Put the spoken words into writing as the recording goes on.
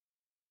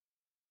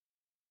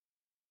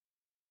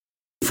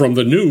From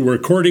the new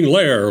recording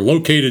lair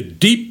located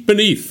deep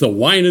beneath the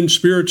Wine and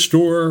Spirit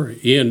store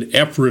in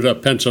Ephrata,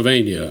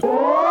 Pennsylvania.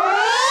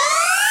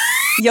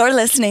 You're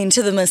listening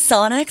to the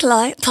Masonic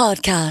Light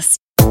Podcast.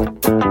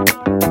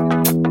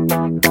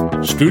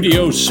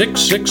 Studio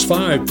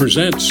 665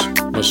 presents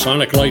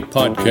Masonic Light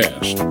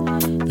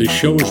Podcast. This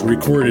show is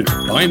recorded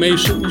by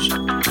Masons,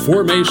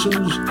 for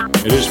Masons.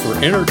 It is for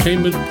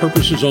entertainment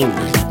purposes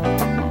only.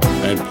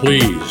 And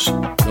please,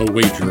 no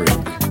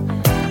wagering.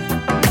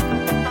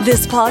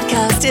 This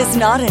podcast is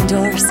not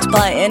endorsed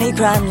by any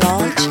Grand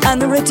Lodge,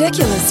 and the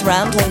ridiculous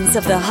ramblings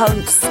of the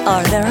hosts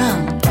are their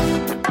own.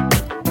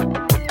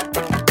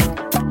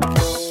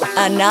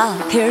 And now,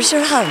 here's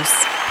your host.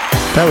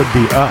 That would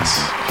be us.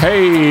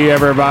 Hey,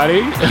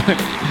 everybody.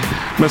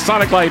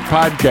 Masonic Light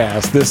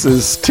Podcast. This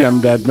is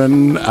Tim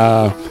Dedman.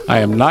 I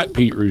am not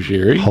Pete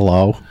Ruggieri.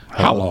 Hello.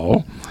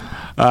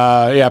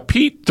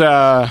 Pete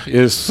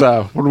is,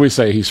 what do we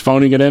say? He's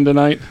phoning it in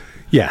tonight?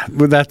 Yeah,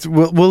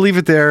 well, we'll leave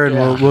it there,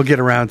 and we'll get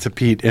around to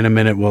Pete in a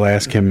minute. We'll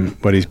ask him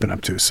what he's been up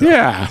to.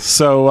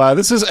 So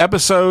this is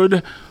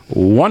episode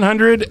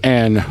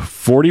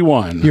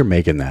 141. You're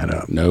making that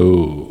up.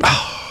 No.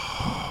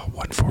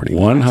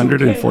 141.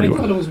 141. I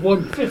thought it was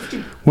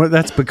 150. Well,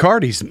 that's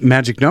Bacardi's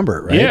magic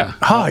number, right? Yeah.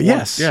 Ah,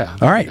 yes. Yeah.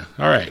 All right.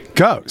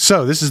 Go.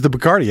 So this is the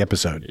Bacardi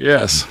episode.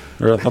 Yes.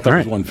 Or I thought that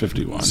was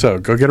 151. So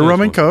go get a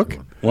rum and Coke.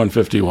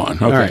 151.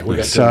 Okay. All right.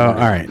 All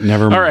right.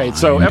 Never mind. All right.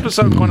 So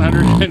episode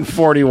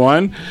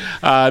 141.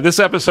 This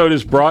episode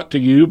is brought to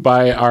you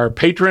by our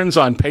patrons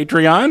on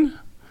Patreon.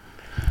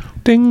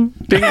 Ding.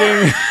 Ding,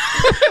 ding.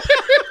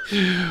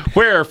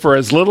 Where for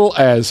as little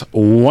as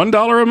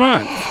 $1 a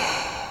month.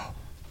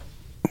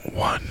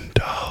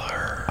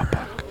 $1 a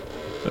buck.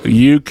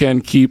 You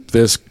can keep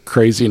this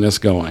craziness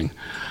going.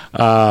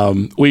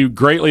 We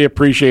greatly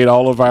appreciate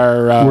all of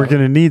our we're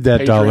going to need that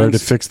patrons. dollar to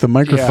fix the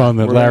microphone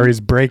that Larry's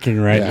breaking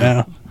right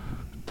now.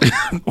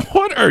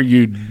 What are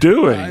you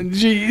doing?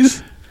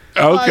 Jeez.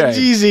 Okay.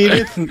 Jeez,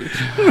 Edith.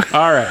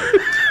 All right.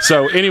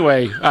 So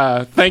anyway,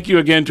 thank you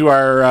again to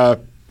our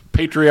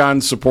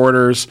Patreon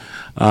supporters,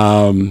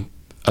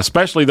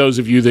 especially those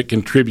of you that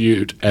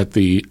contribute at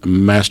the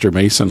Master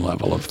Mason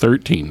level of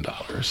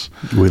 $13.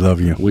 We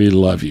love you. We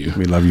love you.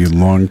 We love you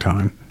long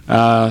time.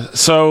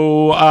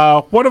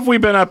 So what have we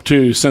been up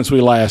to since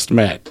we last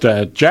met?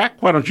 Jack,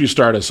 why don't you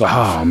start us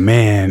off? Oh,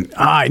 man.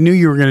 I knew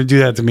you were going to do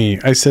that to me.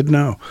 I said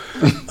no.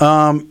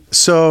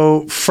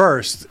 So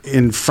first,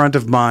 in front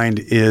of mind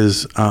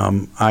is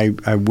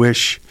I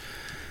wish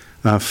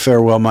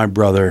farewell, my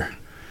brother,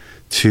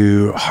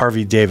 to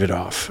Harvey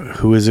Davidoff,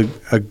 who is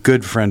a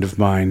good friend of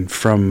mine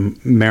from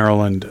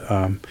Maryland.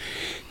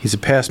 He's a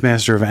past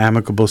master of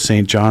Amicable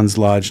St. John's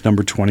Lodge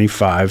number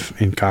 25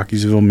 in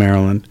Cockeysville,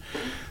 Maryland.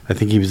 I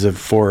think he was a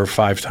 4 or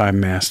 5 time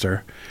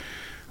master.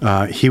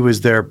 He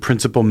was their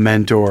principal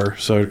mentor,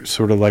 so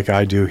sort of like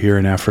I do here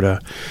in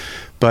Ephrata.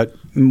 But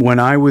when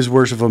I was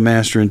worshipful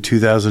master in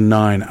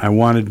 2009, I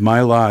wanted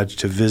my lodge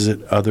to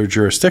visit other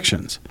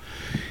jurisdictions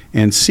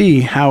and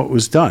see how it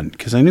was done,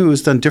 because I knew it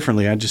was done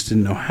differently. I just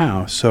didn't know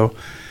how. So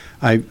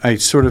I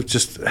sort of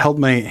just held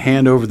my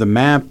hand over the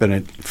map, and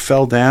it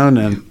fell down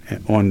on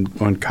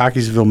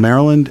Cockeysville,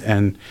 Maryland,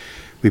 and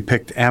we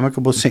picked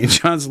Amicable St.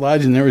 John's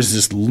Lodge, and there was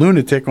this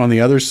lunatic on the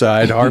other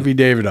side, Harvey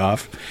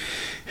Davidoff,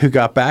 who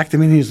got back to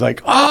me, and he's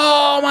like,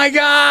 "Oh, my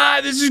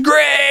God, this is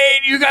great.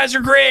 You guys are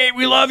great.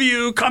 We love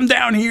you. Come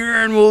down here,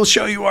 and we'll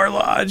show you our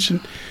lodge."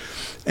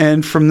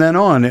 And from then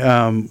on,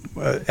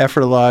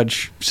 Ephrata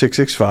Lodge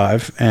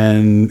 665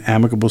 and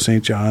Amicable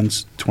St.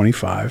 John's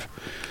 25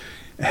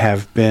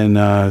 have been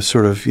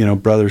sort of,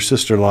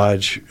 brother-sister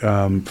lodge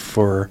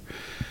for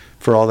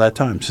all that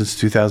time, since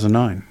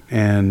 2009.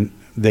 And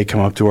they come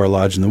up to our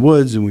lodge in the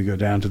woods, and we go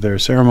down to their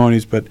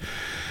ceremonies. But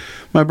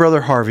my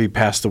brother Harvey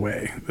passed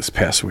away this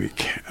past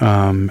week,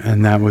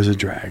 and that was a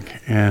drag.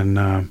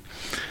 And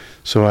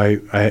so I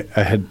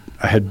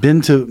had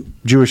been to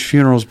Jewish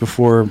funerals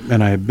before,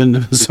 and I had been to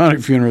Masonic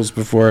funerals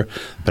before,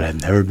 but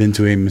I'd never been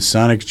to a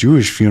Masonic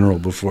Jewish funeral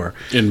before.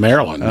 In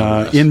Maryland.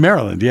 In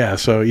Maryland, yeah.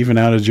 So even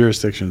out of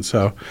jurisdiction.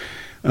 So,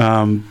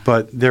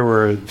 but there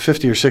were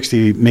 50 or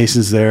 60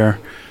 Masons there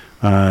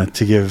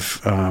to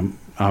give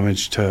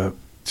homage to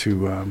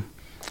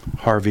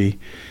Harvey.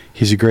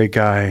 He's a great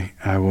guy.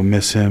 I will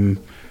miss him.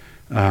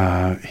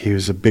 He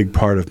was a big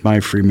part of my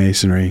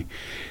Freemasonry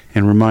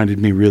and reminded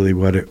me really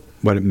what it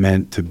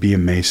meant to be a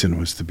Mason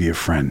was to be a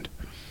friend.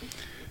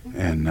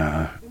 And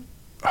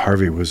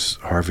Harvey was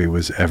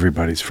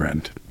everybody's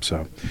friend.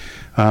 So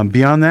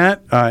beyond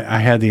that, I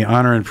had the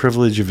honor and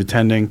privilege of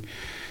attending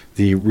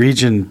the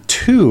Region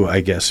 2,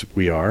 I guess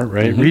we are,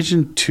 right? Mm-hmm.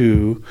 Region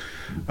 2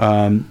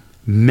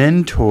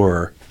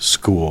 mentor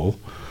school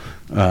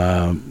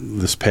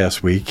this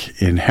past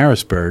week in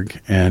Harrisburg.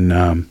 And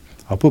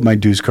I'll put my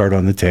dues card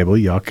on the table.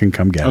 Y'all can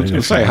come get it. I was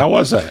going to say, how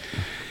was that?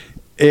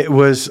 It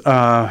was...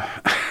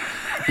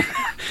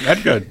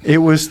 That's good. It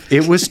was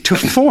to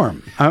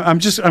form. I'm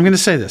going to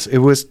say this. It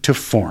was to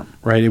form,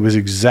 right? It was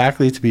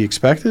exactly to be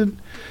expected.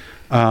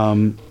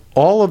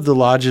 All of the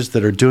lodges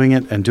that are doing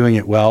it and doing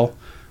it well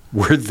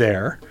were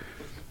there.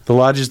 The The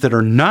lodges that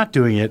are not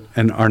doing it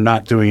and are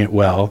not doing it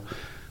well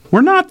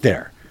were not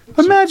there.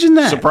 Imagine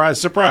that.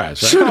 Surprise,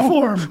 surprise. Right? True to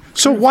form.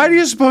 So why do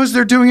you suppose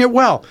they're doing it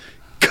well?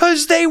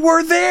 Because they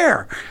were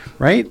there,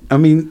 right? I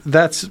mean,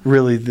 that's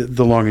really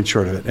the long and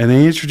short of it. And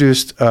they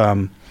introduced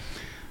a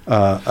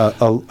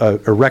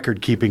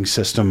record-keeping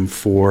system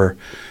for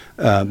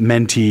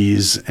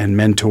mentees and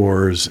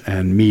mentors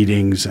and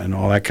meetings and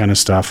all that kind of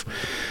stuff.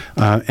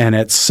 And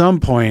at some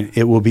point,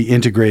 it will be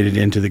integrated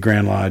into the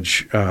Grand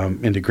Lodge,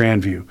 into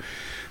Grandview.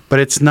 But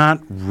it's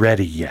not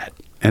ready yet.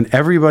 And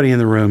everybody in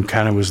the room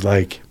kind of was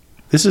like,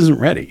 this isn't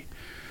ready.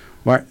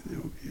 Why?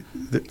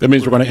 That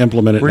means we're going to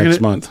implement it next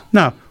month.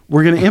 No,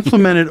 we're going to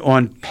implement it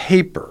on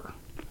paper.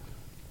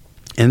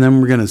 And then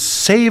we're going to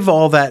save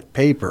all that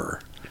paper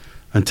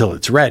until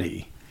it's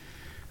ready.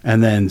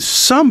 And then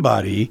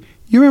somebody,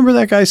 you remember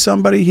that guy,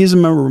 somebody? He's a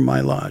member of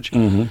my lodge.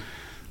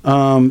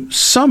 Mm-hmm.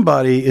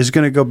 Somebody is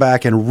going to go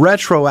back and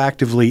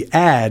retroactively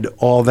add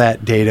all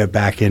that data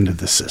back into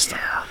the system.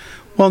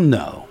 Well,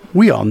 no.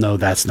 We all know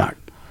that's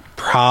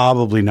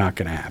probably not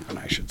going to happen,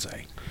 I should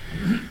say.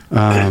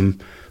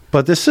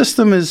 But the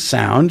system is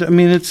sound. I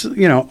mean, it's,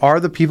 are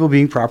the people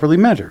being properly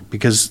measured?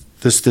 Because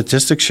the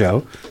statistics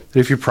show that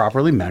if you're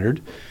properly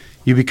measured,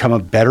 you become a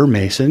better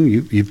Mason.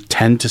 You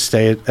tend to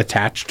stay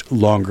attached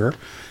longer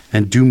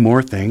and do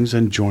more things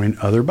and join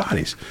other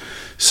bodies.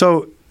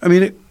 So, I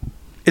mean,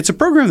 it's a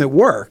program that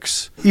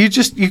works. You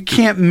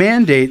can't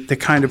mandate the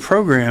kind of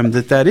program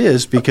that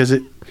is because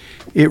it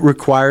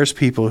requires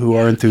people who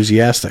are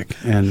enthusiastic.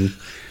 And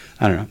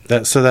I don't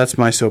know. So that's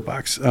my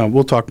soapbox.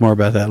 We'll talk more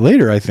about that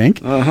later, I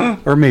think.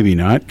 Or maybe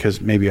not,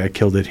 because maybe I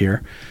killed it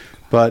here.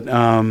 But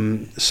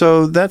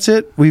so that's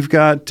it. We've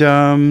got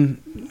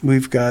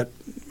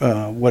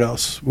what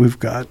else? We've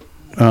got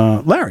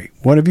Larry.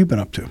 What have you been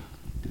up to?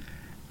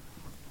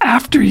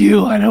 After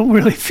you, I don't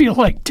really feel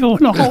like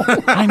doing a whole.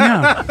 I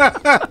know.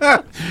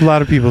 A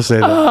lot of people say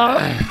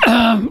that.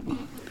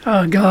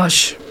 Oh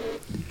gosh,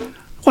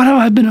 what have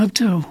I been up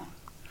to?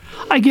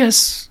 I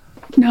guess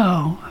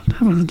no, I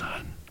haven't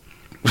done.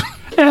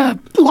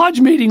 Lodge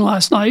meeting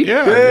last night.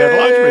 Yeah, we had a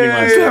lodge meeting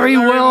last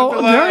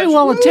night. Very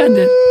well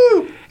attended.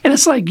 And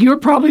it's like you're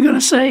probably going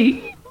to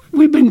say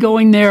we've been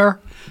going there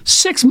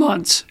 6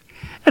 months,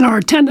 and our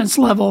attendance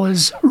level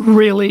is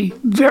really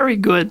very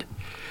good.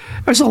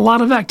 There's a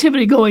lot of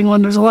activity going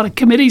on. There's a lot of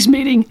committees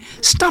meeting.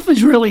 Stuff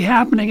is really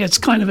happening. It's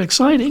kind of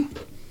exciting.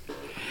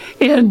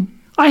 And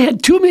I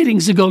had 2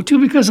 meetings to go to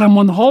because I'm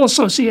on the Hall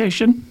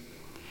Association.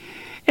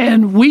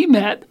 And we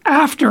met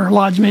after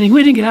lodge meeting.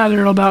 We didn't get out of there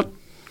until about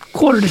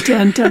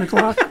 9:45, 10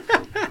 o'clock.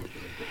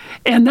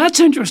 And that's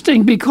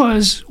interesting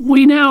because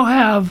we now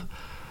have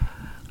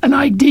an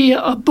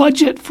idea, a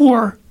budget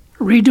for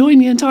redoing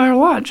the entire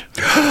lodge.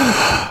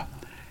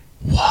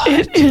 What?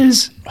 It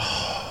is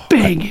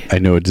big. I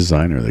know a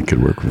designer that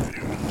could work with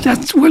you.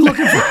 We're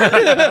looking for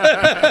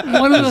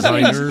one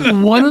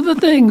of the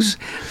things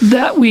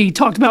that we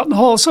talked about in the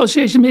Hall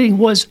Association meeting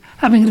was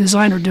having a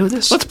designer do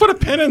this. Let's put a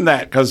pin in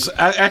that because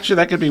actually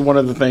that could be one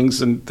of the things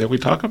that we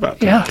talk about.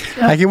 Yeah.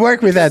 I can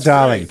work with that,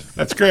 darling.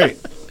 That's great.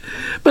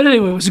 But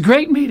anyway, it was a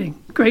great meeting.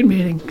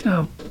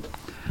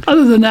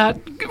 Other than that,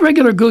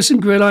 regular goose and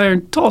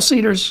gridiron, tall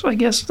cedars. I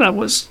guess that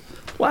was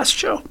last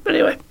show.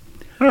 Anyway.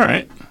 All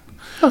right.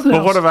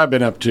 Well, what have I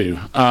been up to?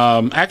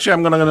 Actually,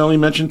 I'm going to only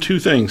mention 2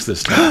 things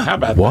this time. How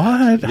about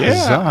what? that? Yeah.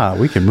 Huzzah.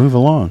 We can move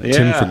along. Yeah.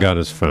 Tim forgot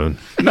his phone.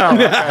 No.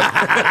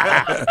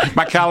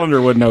 My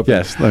calendar wouldn't open.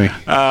 Yes,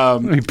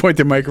 let me point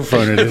the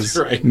microphone at his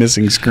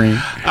missing screen.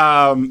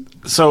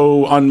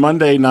 So on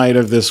Monday night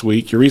of this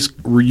week,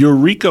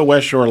 Eureka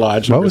West Shore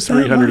Lodge, number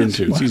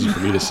 302. It's easy for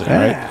me to say,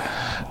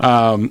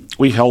 right?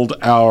 We held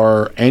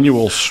our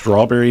annual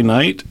strawberry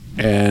night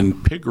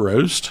and pig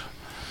roast.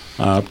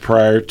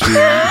 Prior to...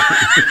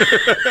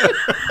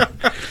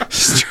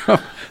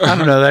 I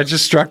don't know. That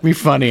just struck me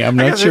funny. I'm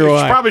not sure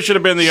why. It probably should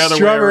have been the other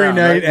way around. Strawberry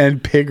night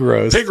and pig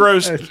roast. Pig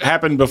roast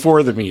happened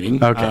before the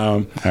meeting. Okay.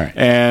 All right.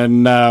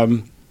 And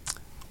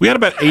we had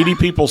about 80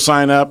 people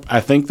sign up.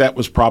 I think that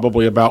was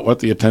probably about what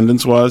the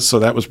attendance was, so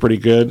that was pretty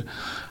good.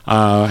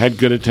 Had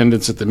good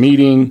attendance at the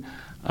meeting.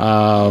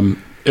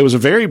 It was a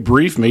very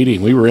brief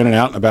meeting. We were in and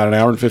out in about an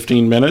hour and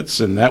 15 minutes,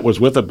 and that was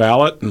with a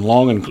ballot and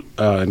long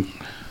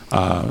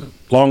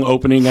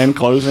opening and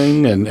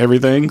closing and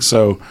everything.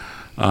 So,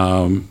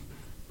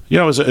 it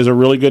was a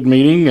really good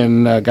meeting,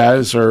 and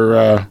guys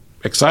are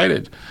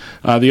excited.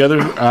 The other,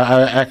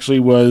 I actually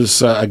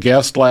was a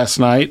guest last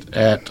night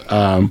at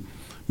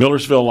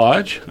Millersville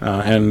Lodge,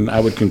 and I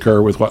would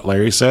concur with what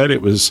Larry said.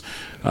 It was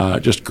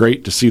just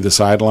great to see the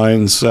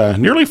sidelines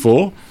nearly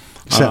full.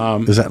 Is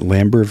that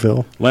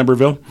Lambertville?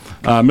 Lambertville,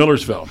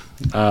 Millersville.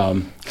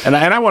 And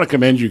I want to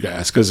commend you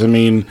guys because, I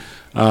mean,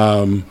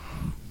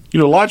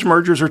 lodge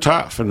mergers are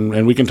tough,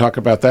 and we can talk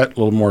about that a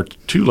little more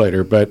too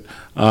later. But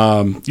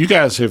you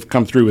guys have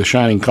come through with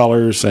shining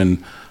colors,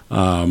 and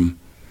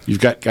you've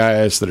got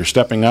guys that are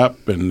stepping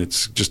up, and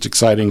it's just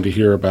exciting to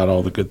hear about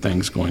all the good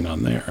things going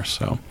on there.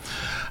 So,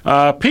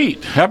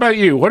 Pete, how about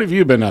you? What have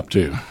you been up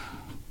to?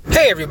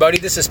 Hey everybody,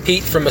 this is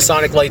Pete from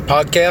Masonic Light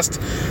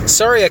Podcast.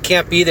 Sorry I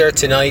can't be there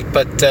tonight,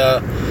 but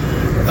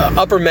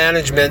upper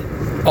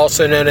management,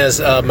 also known as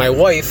my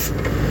wife,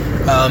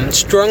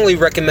 strongly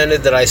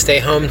recommended that I stay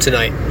home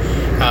tonight.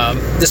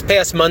 This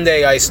past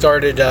Monday I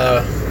started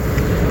a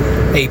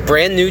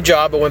brand new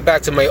job. I went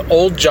back to my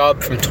old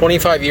job from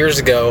 25 years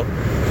ago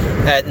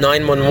at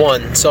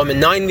 911. So I'm in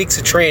 9 weeks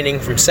of training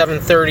from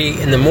 7:30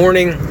 in the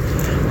morning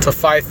to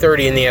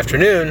 5:30 in the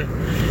afternoon.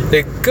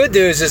 The good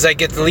news is I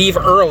get to leave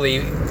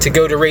early to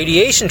go to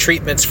radiation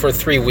treatments for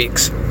 3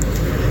 weeks,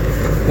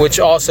 which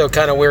also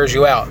kind of wears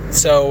you out.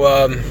 So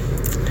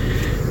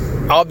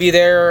I'll be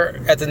there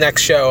at the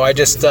next show.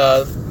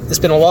 It's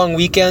been a long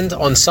weekend.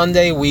 On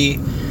Sunday,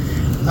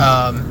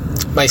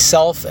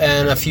 myself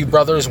and a few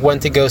brothers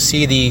went to go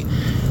see the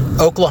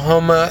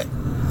Oklahoma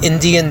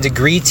Indian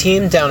Degree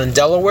team down in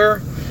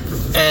Delaware,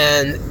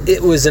 and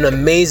it was an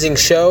amazing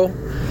show.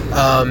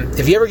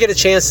 If you ever get a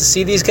chance to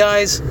see these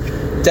guys,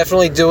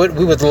 definitely do it.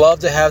 We would love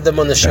to have them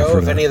on the show.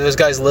 Definitely. If any of those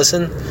guys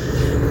listen.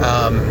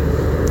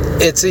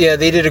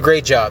 They did a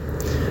great job.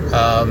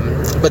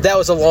 But that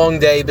was a long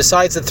day.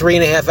 Besides the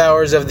 3.5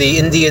 hours of the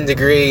Indian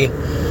Degree,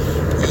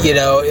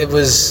 it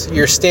was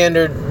your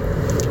standard.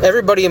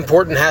 Everybody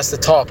important has to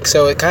talk,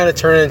 so it kind of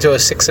turned into a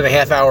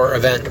 6.5 hour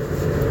event.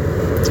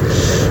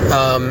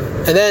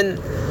 And then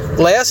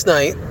last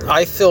night,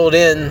 I filled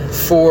in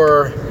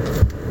for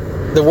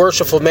the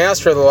Worshipful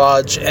Master of the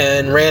Lodge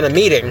and ran a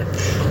meeting.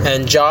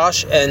 And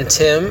Josh and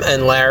Tim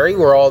and Larry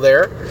were all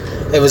there.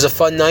 It was a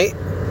fun night,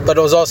 but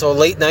it was also a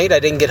late night. I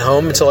didn't get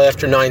home until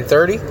after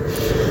 9:30.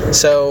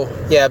 So,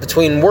 yeah,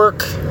 between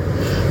work,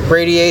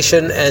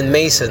 radiation, and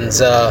Masons,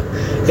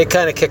 it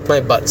kind of kicked my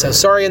butt. So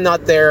sorry I'm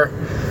not there.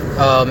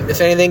 If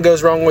anything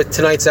goes wrong with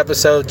tonight's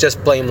episode,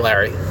 just blame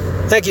Larry.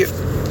 Thank you.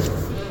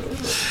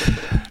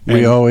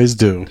 We always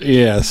do.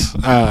 Yes.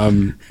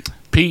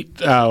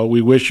 Pete,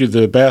 we wish you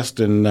the best,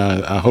 and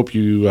I hope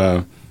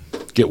you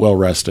get well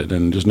rested.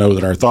 And just know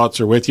that our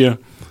thoughts are with you.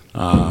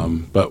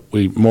 But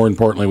more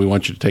importantly, we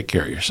want you to take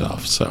care of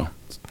yourself. So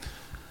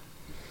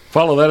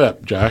follow that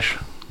up, Josh.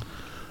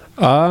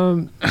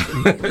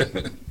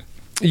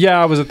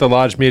 Yeah, I was at the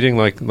lodge meeting,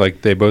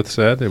 like they both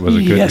said. It was a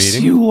good meeting. Yes,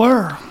 you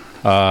were.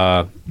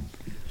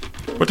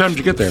 What time did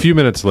you get there? A few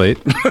minutes late.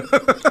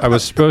 I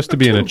was supposed to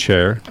be in a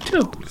chair.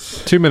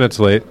 2 minutes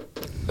late.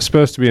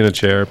 Supposed to be in a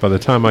chair. By the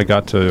time I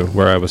got to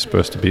where I was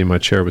supposed to be, my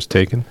chair was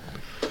taken.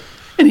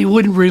 And he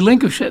wouldn't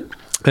relinquish it.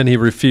 And he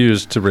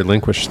refused to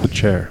relinquish the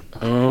chair.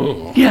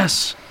 Oh.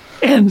 Yes.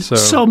 And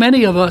so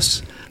many of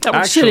us that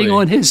were sitting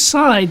on his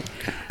side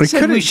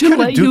said we should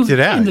let you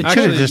in the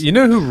chair. You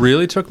know who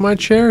really took my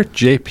chair?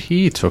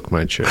 JP took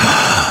my chair.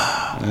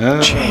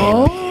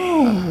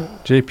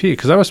 JP,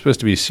 because I was supposed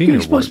to be senior warden. He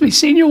was supposed to be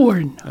senior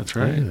warden. That's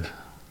right. Yeah.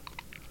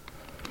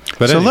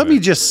 But so anyway, let me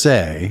just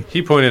say,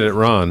 he pointed at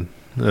Ron,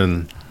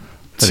 and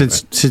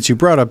since you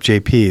brought up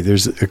JP,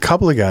 there's a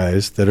couple of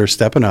guys that are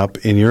stepping up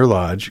in your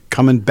lodge,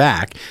 coming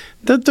back.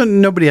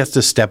 Nobody has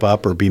to step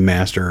up or be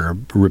master or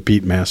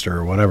repeat master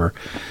or whatever,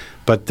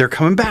 but they're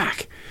coming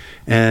back.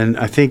 And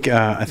I think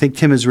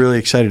Tim is really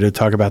excited to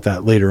talk about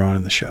that later on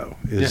in the show.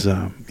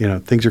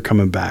 Things are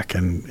coming back,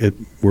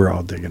 and we're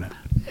all digging it.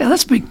 Yeah,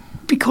 that's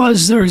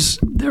because there's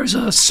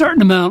a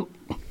certain amount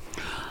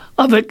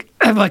of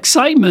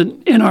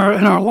excitement in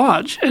our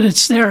lodge, and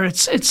it's there.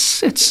 It's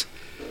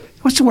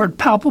what's the word?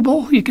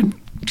 Palpable. You can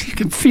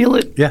feel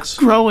it. Yes.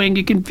 Growing.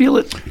 You can feel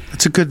it.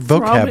 That's a good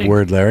vocab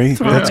word, Larry.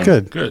 Thriving. That's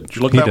good. Good. Did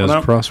you look he that does one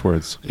up?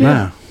 crosswords.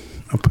 Yeah.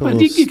 I'll put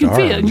But you can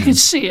feel it. And you can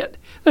see it.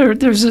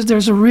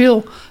 There's a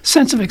real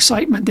sense of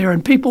excitement there,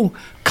 and people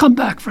come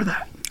back for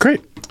that.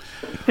 Great.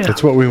 Yeah.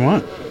 That's what we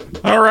want.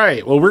 All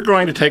right. Well, we're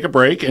going to take a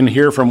break and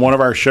hear from one of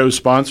our show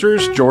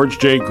sponsors, George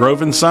J.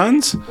 Grove &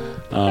 Sons.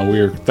 We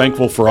are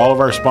thankful for all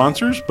of our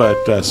sponsors, but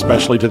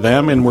especially to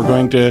them, and we're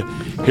going to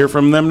hear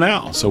from them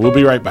now. So we'll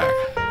be right back.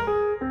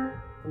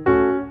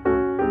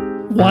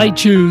 Why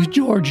choose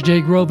George J.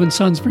 Grove &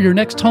 Sons for your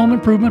next home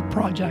improvement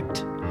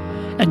project?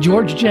 At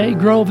George J.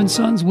 Grove &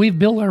 Sons, we've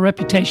built our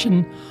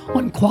reputation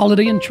on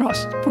quality and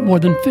trust for more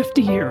than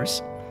 50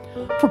 years.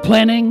 From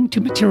planning to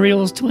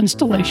materials to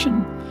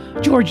installation,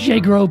 George J.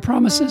 Grove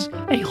promises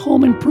a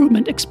home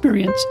improvement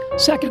experience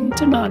second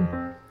to none.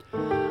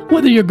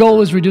 Whether your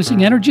goal is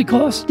reducing energy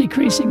costs,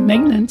 decreasing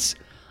maintenance,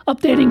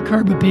 updating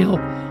curb appeal,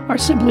 or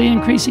simply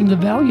increasing the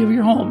value of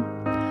your home,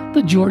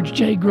 the George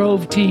J.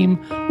 Grove team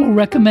will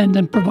recommend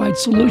and provide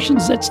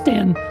solutions that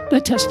stand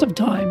the test of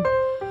time.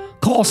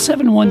 Call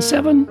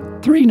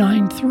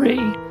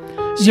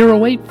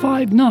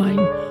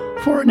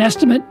 717-393-0859 for an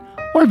estimate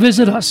or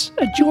visit us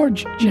at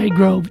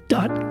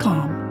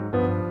georgejgrove.com.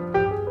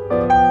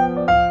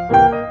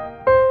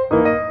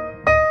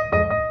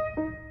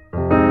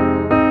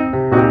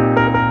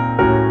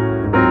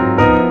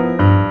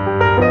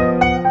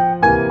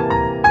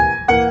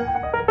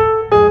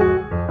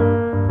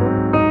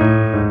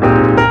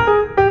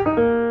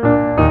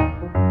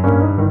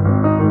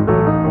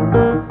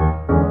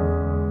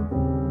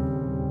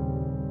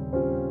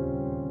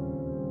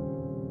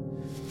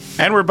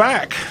 And we're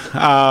back.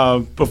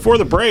 Before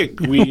the break,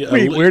 we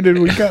Wait, where did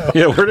we go?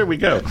 Yeah, where did we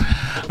go?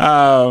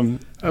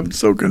 I'm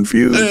so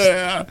confused.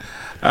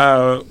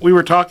 We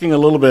were talking a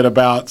little bit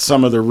about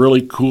some of the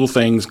really cool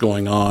things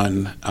going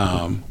on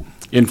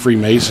in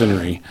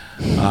Freemasonry.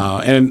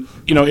 And,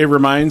 you know, it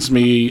reminds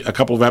me a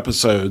couple of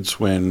episodes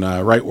when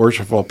Right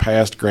Worshipful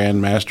past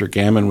Grand Master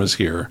Gammon was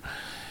here.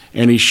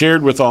 And he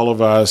shared with all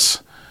of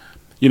us,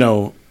 you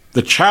know,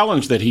 the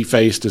challenge that he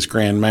faced as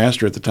Grand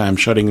Master at the time,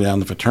 shutting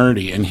down the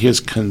fraternity, and his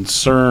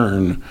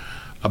concern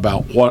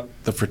about what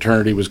the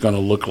fraternity was going to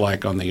look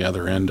like on the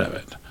other end of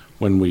it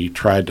when we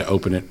tried to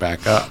open it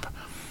back up.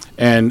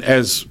 And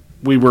as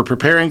we were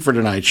preparing for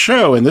tonight's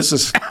show, and this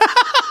is...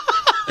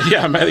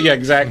 yeah,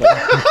 exactly.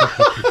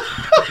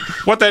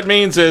 What that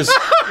means is,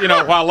 you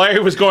know, while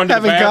Larry was going to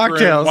having the bathroom,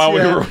 cocktails, while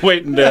we were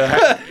waiting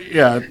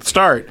to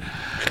start.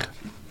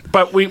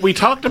 But we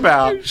talked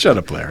about Shut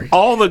up, Larry.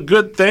 all the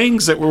good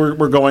things that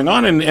were going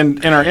on. And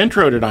in our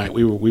intro tonight,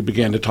 we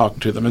began to talk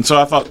to them. And so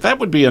I thought that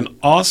would be an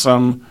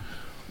awesome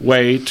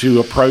way to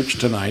approach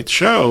tonight's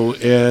show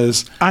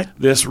is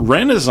this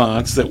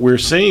renaissance that we're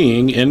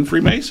seeing in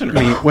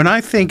Freemasonry. When I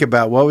think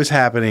about what was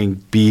happening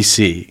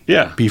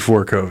BC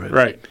before COVID,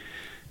 Right.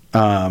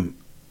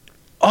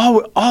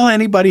 all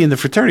anybody in the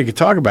fraternity could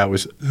talk about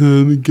was,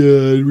 oh my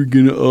God, we're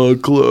going to all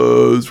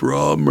close. We're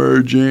all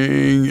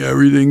merging.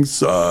 Everything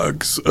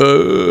sucks.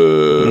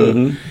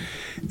 And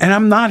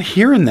I'm not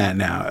hearing that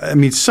now. I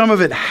mean, some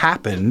of it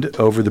happened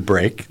over the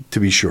break,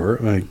 to be sure,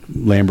 like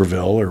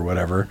Lamberville or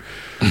whatever.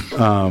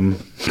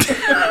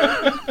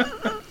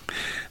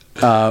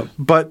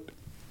 But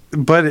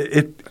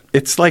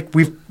it's like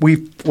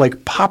we've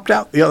like popped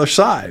out the other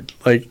side,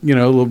 like, you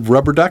know, a little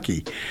rubber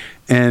ducky.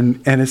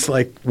 And it's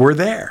like we're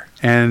there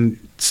and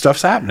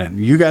stuff's happening.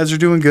 You guys are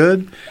doing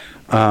good.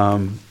 You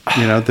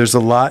know, there's a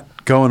lot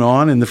going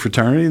on in the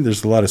fraternity.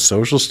 There's a lot of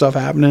social stuff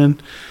happening.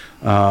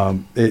 A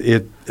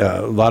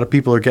lot of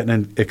people are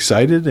getting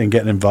excited and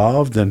getting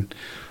involved, and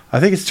I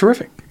think it's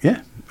terrific.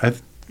 Yeah, I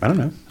don't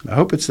know. I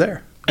hope it's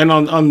there. And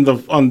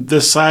on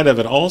this side of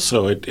it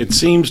also, it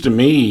seems to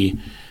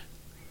me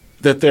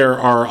that there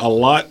are a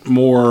lot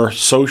more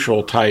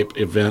social type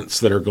events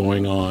that are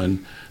going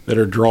on that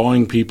are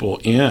drawing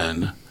people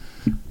in,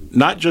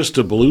 not just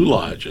to Blue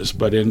Lodges,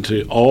 but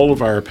into all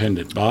of our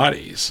appendant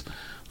bodies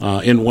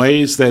in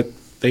ways that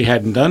they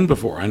hadn't done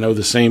before. I know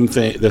the same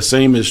thing. The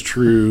same is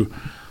true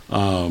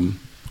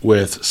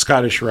with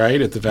Scottish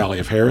Rite at the Valley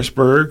of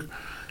Harrisburg.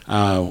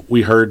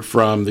 We heard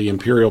from the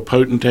Imperial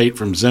Potentate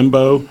from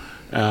Zimbo,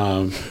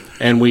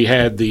 and we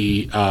had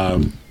the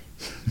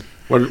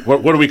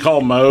what do we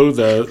call Mo,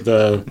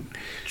 the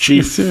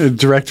chief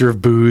director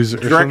of booze,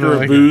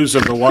 booze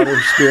of the Water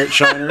Spirit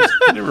Shiners.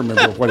 I don't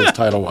remember what his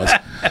title was,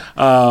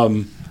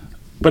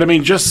 but I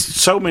mean, just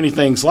so many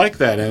things like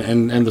that,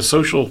 and the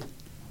social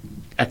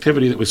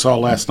activity that we saw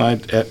last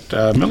night at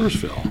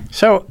Millersville.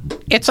 So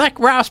it's like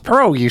Ross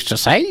Perot used to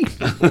say.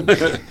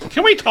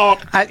 Can we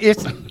talk?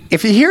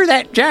 If you hear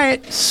that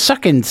giant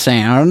sucking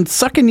sound,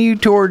 sucking you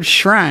towards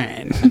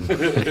shrine,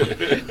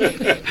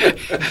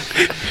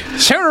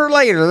 sooner or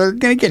later they're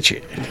going to get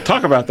you.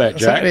 Talk about that,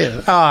 Jack.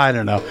 Oh, I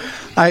don't know.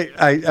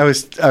 I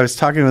was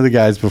talking with the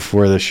guys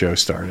before the show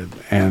started,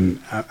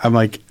 and I'm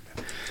like,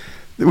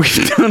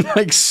 we've done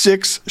like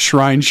 6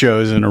 shrine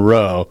shows in a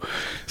row,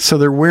 so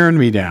they're wearing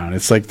me down.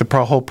 It's like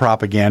the whole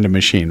propaganda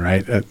machine,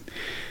 right?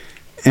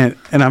 And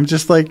I'm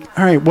just like,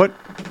 all right, what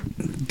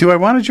do I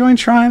want to join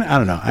Shrine? I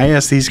don't know. I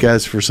asked these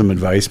guys for some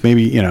advice.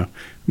 Maybe, you know,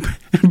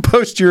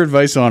 post your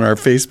advice on our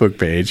Facebook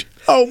page.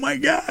 Oh my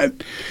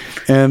God!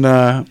 And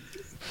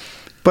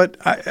but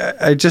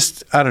I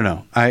don't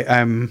know.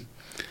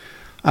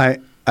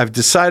 I've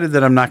decided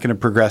that I'm not going to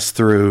progress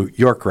through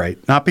York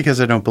Rite, not because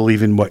I don't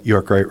believe in what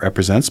York Rite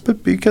represents,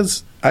 but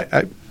because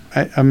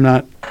I'm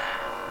not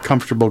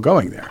comfortable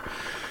going there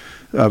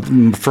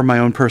for my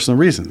own personal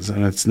reasons,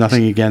 and it's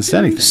nothing against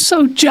anything.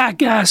 So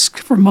Jack asked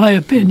for my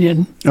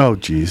opinion. Oh,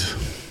 geez.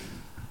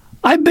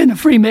 I've been a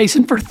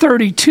Freemason for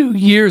 32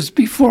 years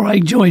before I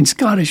joined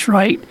Scottish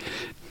Rite.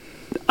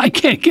 I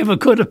can't give a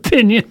good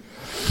opinion.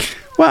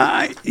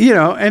 Well, you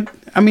know, and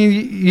I mean,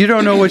 you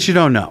don't know what you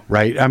don't know,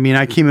 right? I mean,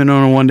 I came in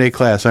on a one-day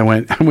class. I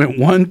went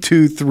 1,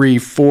 2, 3,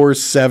 4,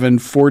 7,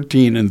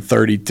 14, and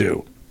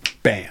 32.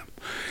 Bam.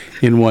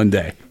 In one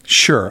day.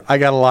 Sure, I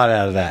got a lot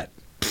out of that.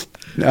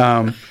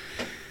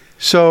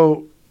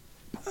 So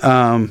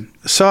I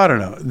don't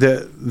know.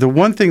 The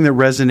one thing that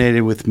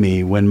resonated with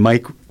me when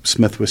Mike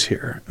Smith was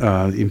here,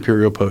 the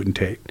Imperial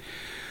Potentate,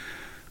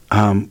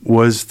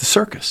 was the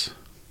circus.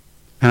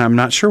 And I'm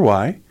not sure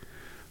why.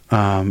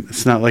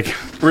 It's not like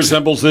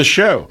resembles this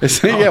show.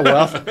 Yeah,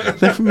 well,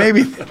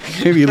 maybe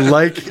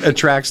like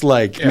attracts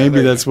like. Yeah,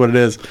 maybe that's what it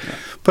is.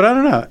 But I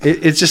don't know.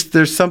 It's just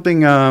there's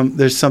something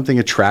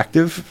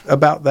attractive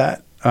about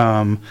that.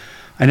 I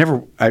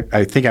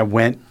think I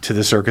went to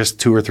the circus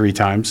 2 or 3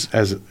 times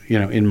as you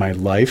know in my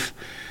life,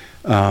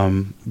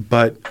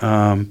 but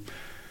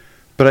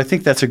I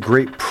think that's a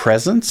great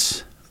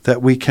presence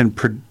that we can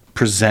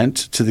present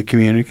to the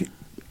community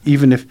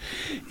even if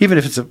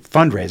it's a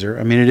fundraiser.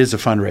 I mean, it is a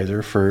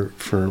fundraiser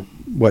for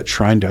what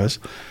Shrine does,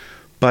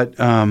 but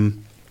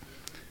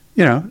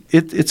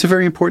it's a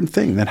very important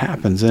thing that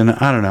happens. And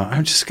I don't know,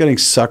 I'm just getting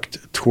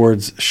sucked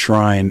towards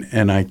Shrine,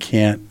 and I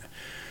can't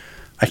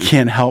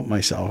help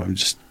myself. I'm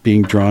just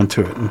being drawn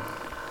to it. And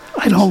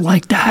I don't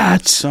like the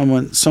hats.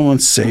 Someone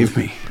save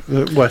me.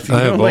 What? You I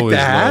have don't like always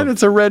the hat? loved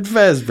It's a red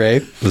fez,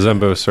 babe. The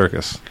Zembo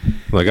Circus.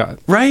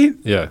 Right?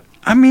 Yeah.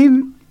 I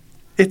mean,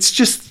 it's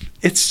just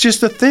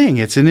a thing.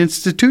 It's an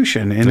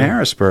institution in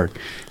Harrisburg.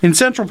 In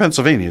central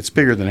Pennsylvania, it's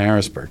bigger than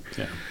Harrisburg.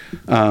 Yeah.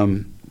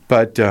 And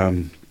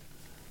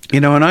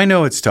I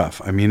know it's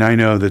tough. I mean, I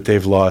know that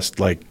they've lost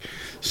like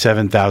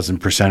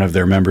 7,000% of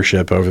their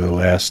membership over the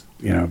last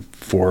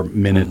 4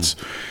 minutes.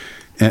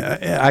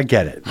 I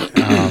get it,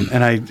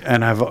 and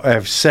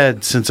I've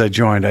said since I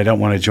joined, I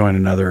don't want to join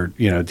another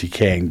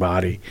decaying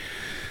body.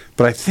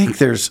 But I think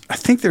there's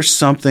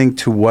something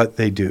to what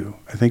they do.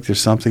 I think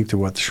there's something to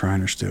what the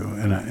Shriners do,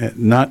 and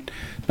not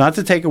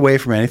to take away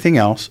from anything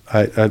else.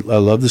 I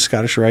love the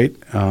Scottish Rite,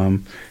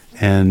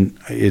 and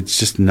it's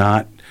just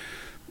not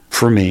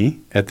for me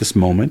at this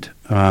moment.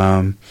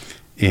 And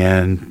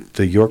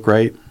the York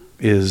Rite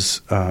is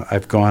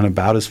I've gone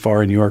about as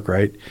far in York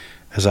Rite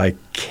as I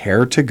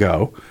care to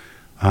go.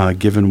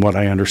 Given what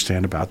I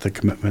understand about the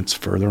commitments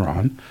further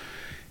on.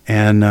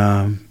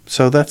 And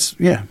so that's,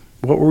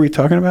 what were we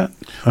talking about?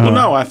 Well,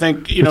 no, I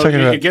think,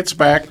 it gets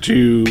back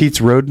to Pete's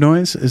Road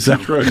Noise. Is that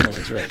Pete's Road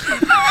Noise, right.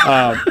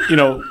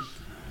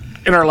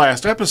 In our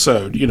last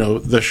episode,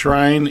 the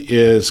Shrine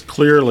is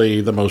clearly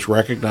the most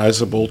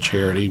recognizable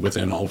charity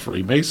within all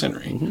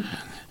Freemasonry.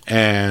 Mm-hmm.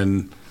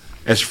 And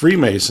as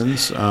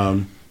Freemasons,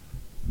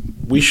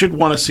 we should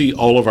want to see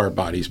all of our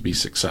bodies be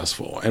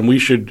successful. And we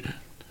should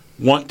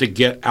want to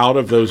get out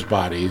of those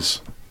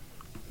bodies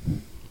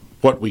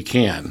what we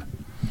can.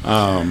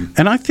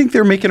 And I think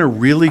they're making a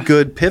really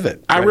good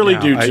pivot. I really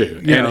do now.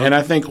 too. And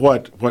I think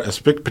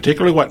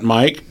particularly what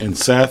Mike and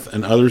Seth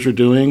and others are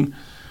doing.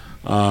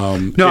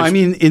 I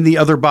mean in the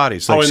other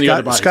bodies. Like in the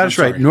other bodies. Scottish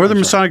Rite, Northern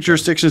Masonic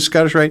Jurisdiction,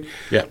 Scottish Rite,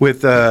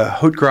 with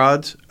Haute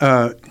Grades,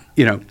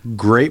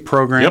 great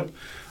program.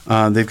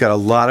 Yep. They've got a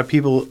lot of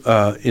people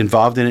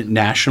involved in it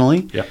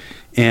nationally. Yep.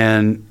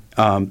 And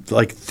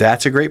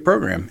that's a great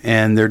program,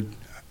 and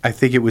I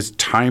think it was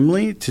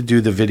timely to do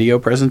the video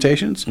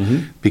presentations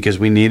because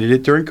we needed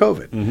it during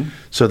COVID. Mm-hmm.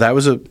 So that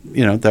was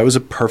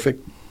a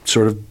perfect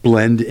sort of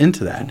blend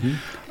into that.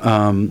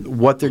 Mm-hmm.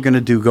 What they're going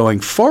to do going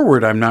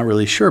forward, I'm not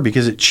really sure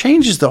because it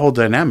changes the whole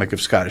dynamic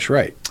of Scottish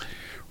Rite,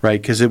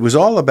 right? Because it was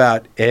all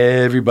about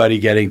everybody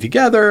getting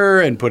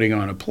together and putting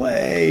on a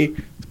play.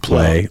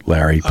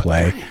 Larry.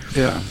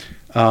 Yeah.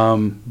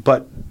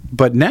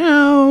 But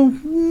now,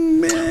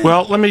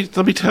 well, let me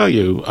tell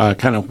you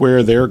kind of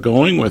where they're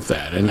going with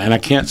that, and I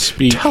can't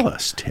speak. Tell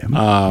us,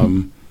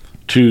 Tim.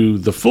 To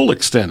the full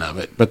extent of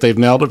it, but they've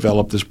now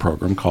developed this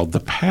program called the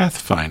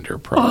Pathfinder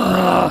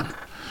program.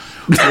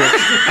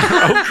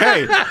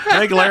 Okay, I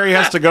think Larry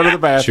has to go to the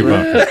bathroom.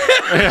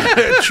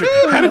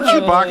 How did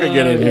Chewbacca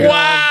get in here?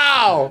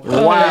 Wow!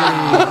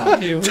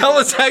 Tell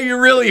us how you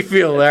really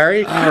feel,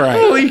 Larry. All right.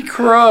 Holy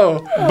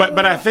crow!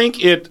 But I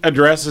think it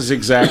addresses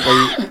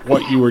exactly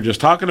what you were just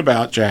talking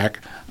about, Jack.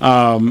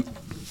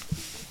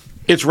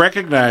 It's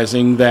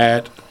recognizing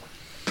that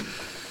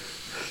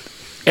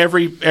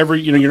every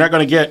you're not going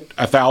to get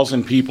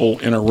 1,000 people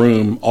in a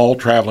room all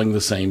traveling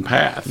the same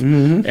path,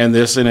 and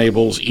this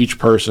enables each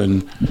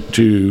person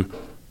to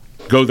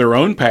go their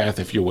own path,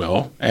 if you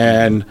will.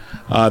 And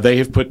they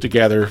have put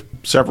together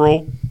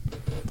several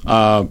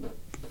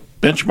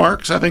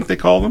benchmarks, I think they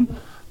call them,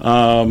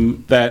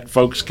 that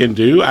folks can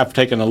do. I've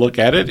taken a look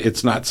at it.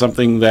 It's not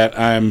something that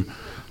I'm,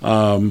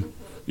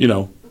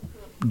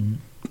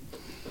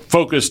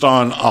 focused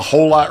on a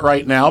whole lot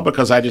right now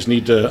because I just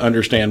need to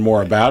understand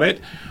more about it.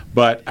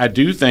 But I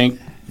do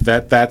think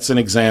that that's an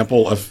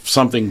example of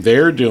something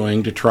they're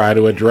doing to try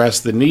to address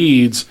the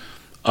needs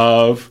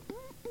of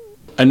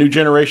a new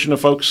generation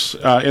of folks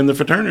in the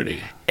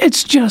fraternity.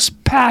 It's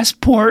just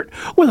Passport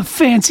with a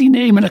fancy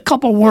name and a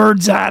couple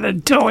words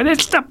added to it.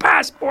 It's the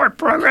Passport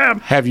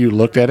program. Have you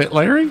looked at it,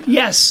 Larry?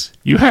 Yes.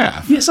 You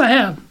have? Yes, I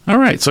have. All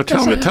right. So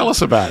tell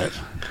us about it.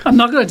 I'm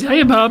not going to tell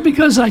you about it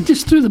because I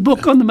just threw the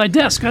book onto my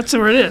desk. That's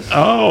where it is.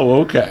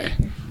 Oh, okay.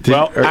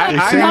 Well,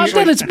 not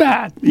that it's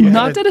bad. Yeah.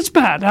 Not that it's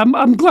bad.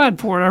 I'm glad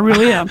for it. I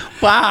really am.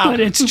 Wow. But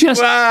it's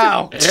just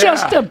it's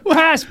just a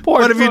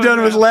Passport. What have you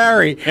done with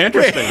Larry?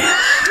 Interesting.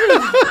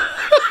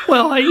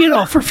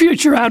 Well, for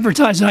future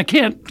advertising, I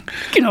can't,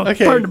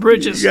 burn the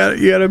bridges. You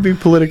got to be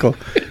political.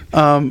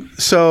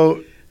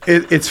 So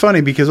it's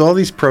funny because all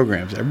these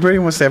programs, everybody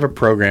wants to have a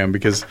program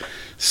because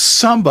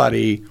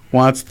somebody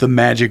wants the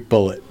magic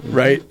bullet,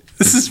 right?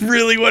 This is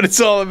really what it's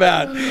all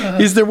about.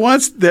 Is there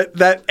wants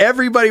that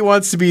everybody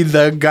wants to be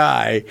the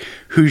guy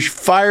who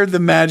fired the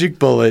magic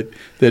bullet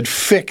that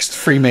fixed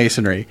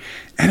Freemasonry,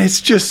 and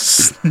it's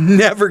just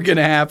never going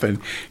to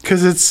happen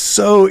because it's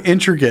so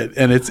intricate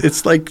and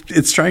it's like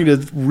it's trying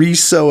to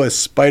re-sew a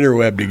spider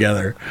web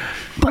together.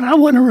 But I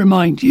want to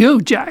remind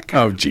you, Jack.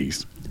 Oh,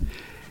 geez.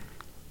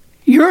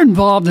 you're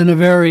involved in a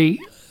very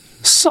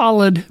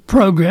solid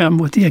program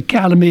with the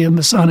Academy of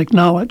Masonic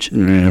Knowledge.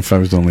 Yeah, if I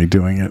was only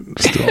doing it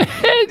still.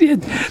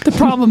 The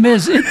problem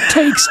is it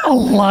takes a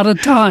lot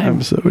of time.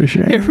 I'm so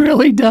ashamed. It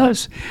really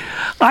does.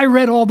 I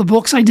read all the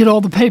books, I did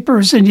all the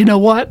papers, and you know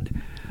what?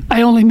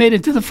 I only made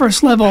it to the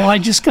first level. I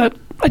just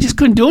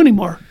couldn't do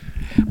anymore.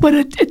 But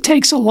it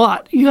takes a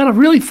lot. You got to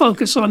really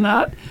focus on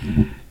that.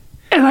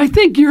 And I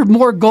think you're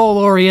more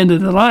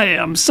goal-oriented than I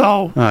am,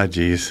 so... Oh,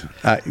 geez.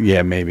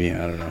 Yeah, maybe. I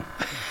don't know.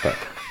 But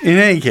in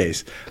any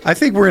case, I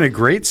think we're in a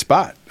great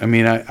spot. I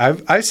mean,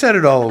 I've said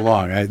it all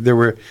along. There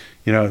were,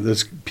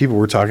 those people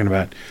were talking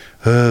about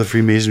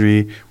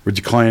Freemasonry, we're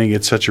declining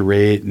at such a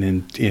rate,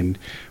 and in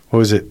what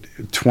was it,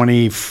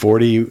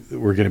 2040,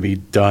 we're going to be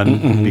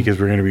done because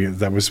we're going to be...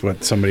 That was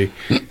what somebody...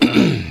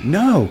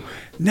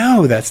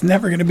 No, that's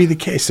never going to be the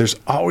case. There's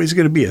always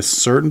going to be a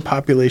certain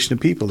population of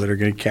people that are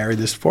going to carry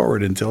this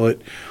forward until it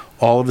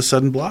all of a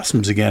sudden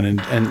blossoms again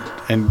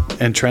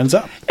and trends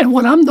up. And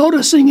what I'm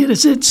noticing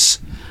it's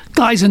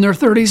guys in their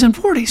 30s and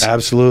 40s.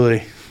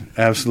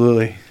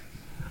 Absolutely.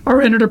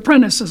 Our entered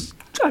apprentices,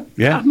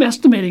 I'm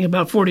estimating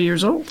about 40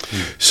 years old.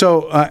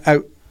 So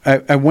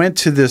I went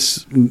to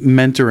this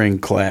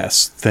mentoring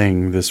class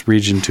thing, this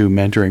Region 2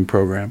 mentoring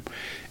program,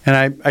 and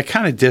I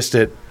kind of dissed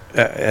it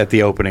at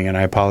the opening, and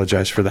I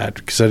apologize for that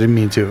because I didn't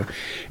mean to.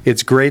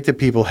 It's great that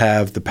people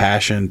have the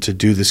passion to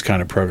do this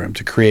kind of program,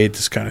 to create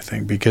this kind of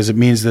thing, because it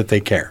means that they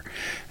care,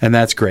 and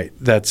that's great.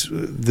 This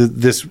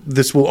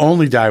will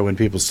only die when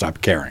people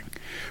stop caring,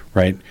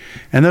 right?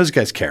 And those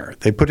guys care.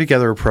 They put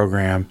together a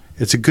program.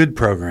 It's a good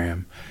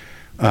program,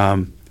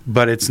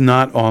 but it's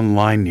not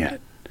online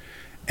yet,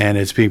 and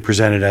it's being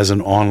presented as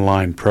an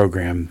online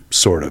program,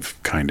 sort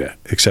of, kind of,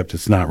 except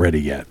it's not ready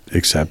yet.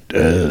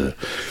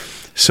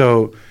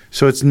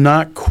 So it's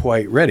not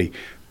quite ready.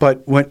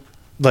 But when,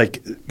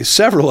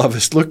 several of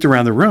us looked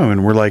around the room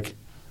and we're like,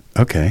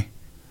 okay,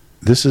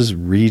 this is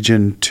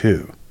Region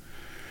 2.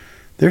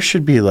 There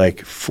should be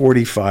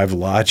 45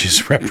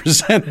 lodges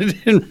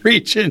represented in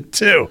Region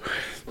 2.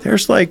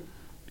 There's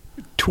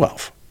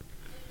 12,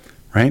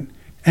 right?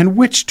 And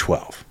which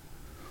 12?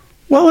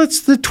 Well,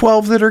 it's the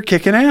 12 that are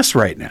kicking ass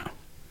right now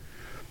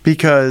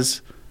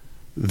because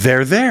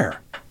they're there.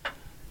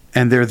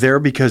 And they're there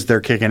because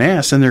they're kicking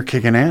ass, and they're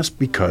kicking ass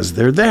because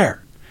they're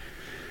there,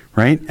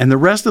 right? And the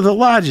rest of the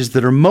lodges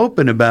that are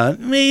moping about,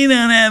 we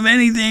don't have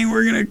anything,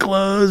 we're going to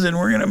close, and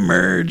we're going to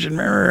merge, and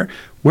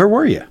where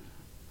were you?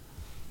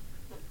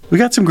 We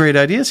got some great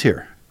ideas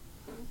here,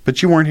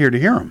 but you weren't here to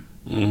hear them.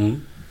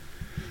 Mm-hmm.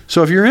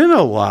 So if you're in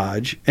a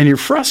lodge and you're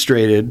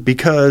frustrated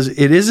because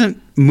it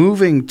isn't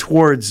moving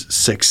towards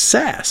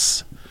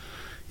success,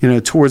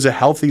 towards a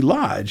healthy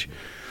lodge,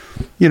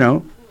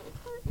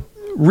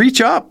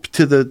 reach up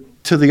to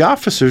the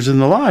officers in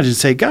the lodge and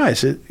say,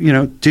 guys,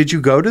 did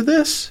you go to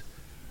this?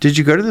 Did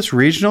you go to this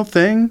regional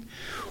thing?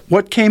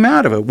 What came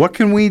out of it? What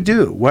can we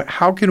do?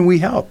 How can we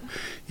help?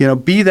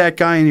 Be that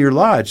guy in your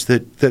lodge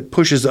that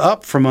pushes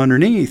up from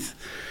underneath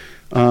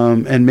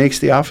and makes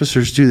the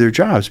officers do their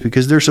jobs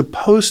because they're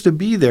supposed to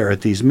be there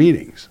at these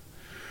meetings.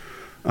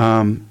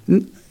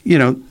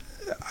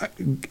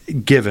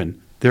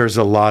 Given there's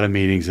a lot of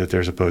meetings that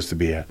they're supposed to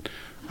be at.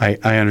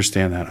 I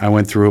understand that. I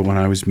went through it when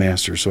I was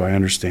master, so I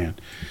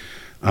understand.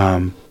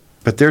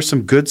 But there's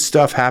some good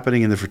stuff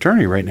happening in the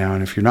fraternity right now,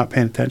 and if you're not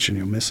paying attention,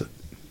 you'll miss it.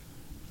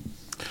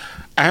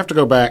 I have to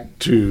go back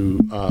to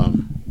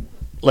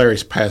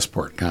Larry's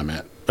passport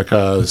comment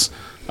because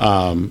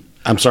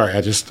I'm sorry.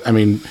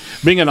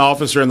 Being an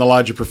officer in the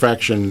Lodge of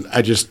Perfection,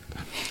 I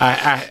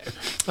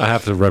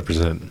have to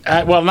represent.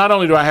 Well, not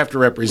only do I have to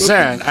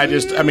represent,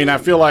 I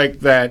feel like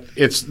that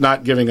it's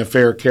not giving a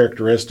fair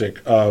characteristic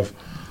of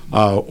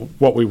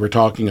what we were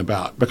talking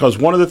about, because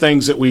one of the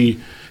things that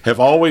we have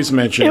always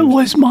mentioned. It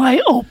was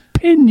my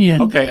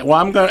opinion. Okay,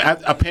 well,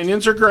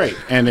 opinions are great,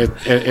 and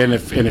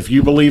if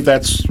you believe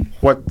that's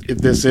what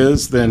this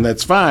is, then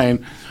that's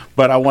fine.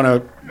 But I want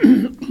to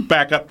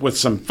back up with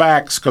some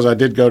facts because I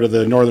did go to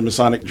the Northern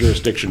Masonic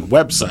Jurisdiction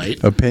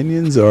website.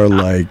 Opinions are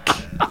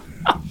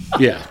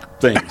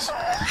things.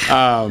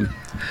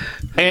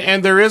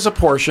 And there is a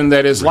portion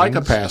that is like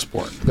a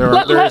passport.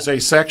 There is a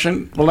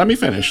section. Well, let me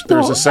finish.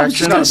 There's a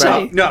section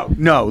about.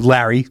 No,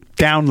 Larry.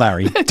 Down,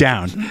 Larry.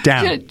 Down.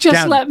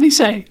 Just let me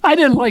say, I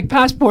didn't like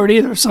passport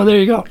either, so there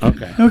you go.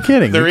 Okay. No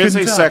kidding. There is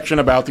a section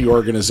about the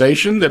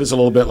organization that is a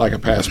little bit like a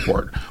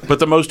passport. But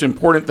the most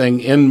important thing,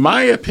 in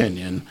my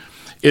opinion,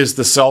 is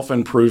the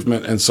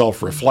self-improvement and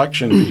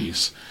self-reflection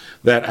piece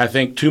that I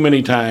think too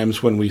many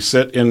times when we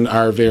sit in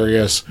our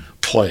various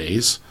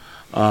plays,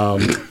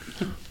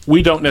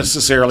 we don't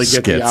necessarily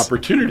get the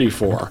opportunity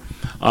for,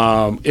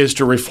 is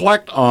to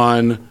reflect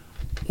on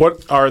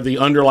what are the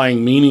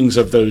underlying meanings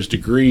of those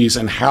degrees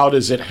and how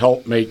does it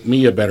help make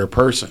me a better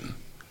person.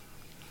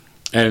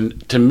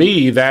 And to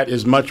me, that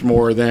is much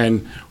more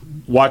than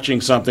watching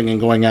something and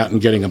going out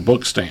and getting a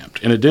book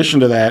stamped. In addition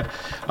to that,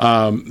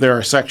 there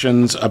are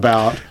sections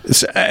about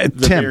the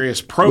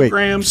various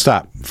programs. Wait,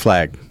 stop.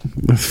 Flag.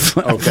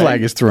 Okay.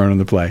 Flag is thrown in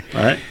the play.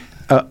 All right.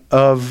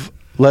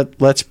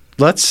 Let's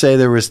let's say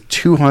there was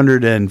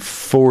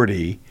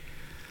 240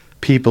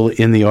 people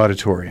in the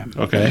auditorium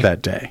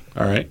that day.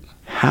 All right.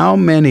 How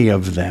many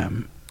of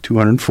them,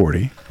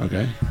 240,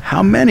 okay,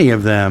 how many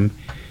of them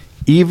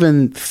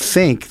even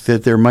think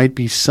that there might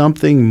be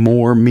something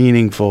more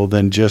meaningful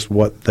than just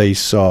what they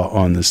saw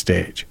on the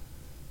stage?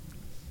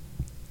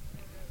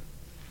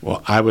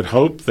 Well, I would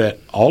hope that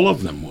all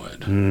of them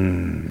would.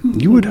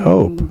 You would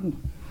hope.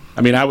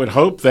 I mean, I would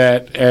hope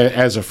that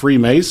as a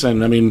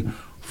Freemason, I mean,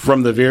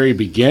 from the very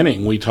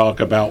beginning, we talk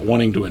about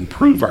wanting to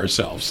improve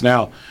ourselves.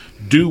 Now,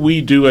 do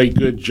we do a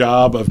good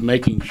job of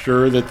making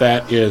sure that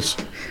that is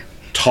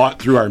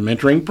taught through our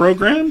mentoring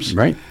programs?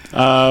 Right.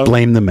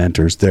 Blame the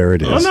mentors. There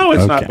it is. Oh, no,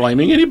 it's not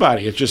blaming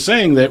anybody. It's just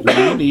saying that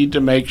we need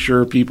to make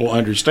sure people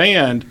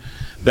understand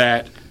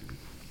that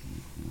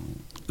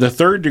the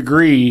third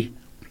degree,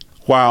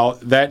 while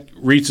that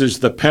reaches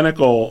the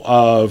pinnacle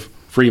of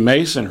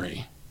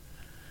Freemasonry,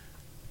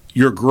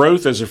 your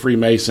growth as a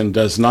Freemason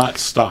does not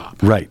stop.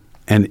 Right.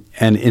 And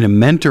in a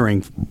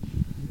mentoring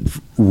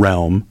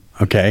realm,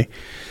 okay,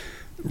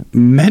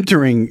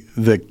 mentoring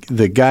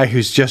the guy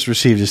who's just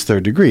received his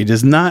third degree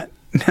does not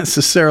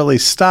necessarily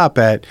stop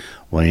at,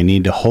 well, you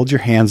need to hold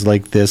your hands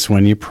like this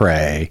when you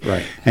pray,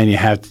 right, and you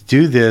have to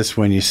do this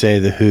when you say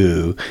the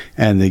who,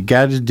 and the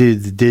got to do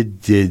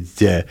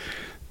the.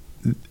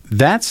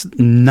 That's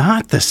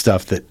not the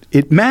stuff that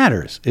it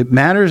matters. It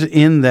matters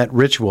in that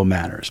ritual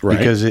matters, right,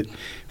 because it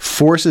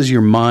forces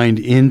your mind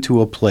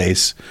into a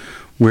place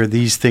where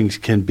these things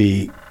can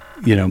be,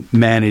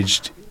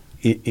 managed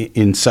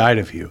inside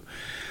of you.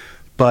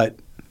 But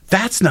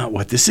that's not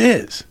what this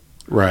is.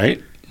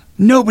 Right.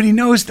 Nobody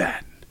knows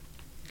that.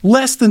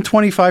 Less than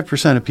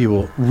 25% of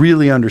people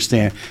really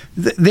understand.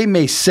 They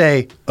may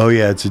say, oh,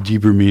 yeah, it's a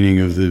deeper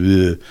meaning of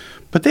the,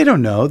 but they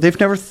don't know. They've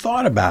never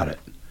thought about it.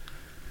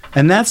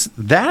 And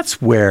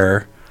that's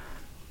where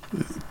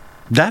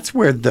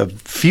the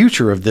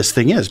future of this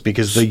thing is,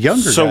 because the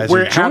younger guys are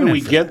joining. So how do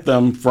we get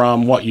them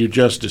from what you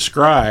just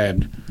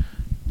described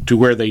to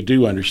where they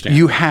do understand?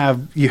 You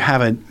have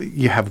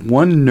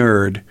one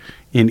nerd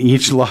in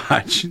each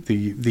lodge,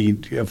 the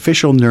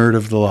official nerd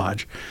of the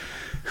lodge,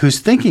 who's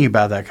thinking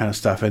about that kind of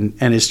stuff and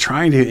is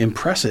trying to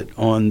impress it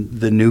on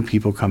the new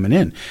people coming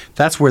in.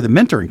 That's where the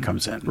mentoring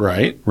comes in.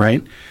 Right.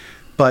 Right?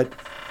 But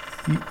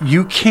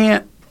you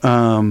can't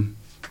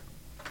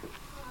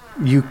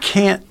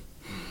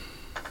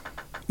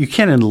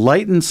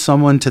enlighten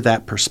someone to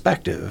that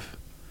perspective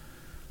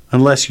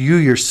unless you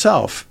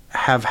yourself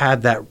have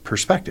had that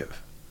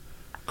perspective.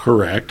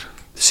 Correct.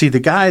 See,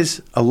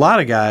 a lot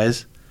of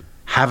guys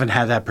haven't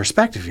had that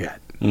perspective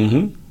yet.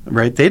 Mm-hmm.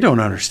 Right? They don't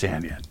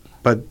understand yet.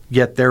 But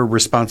yet they're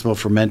responsible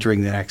for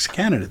mentoring the next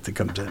candidate that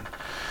comes in.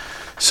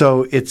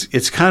 So it's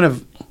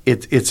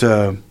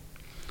a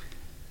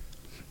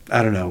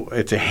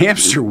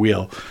hamster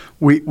wheel.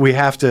 We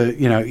have to,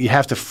 you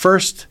have to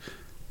first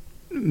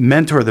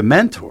mentor the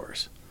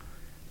mentors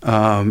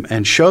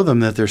and show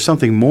them that there's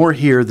something more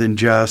here than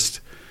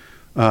just,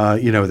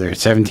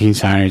 there's 17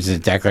 signers, the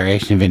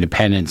Declaration of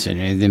Independence,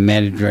 and the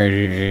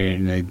mandatory,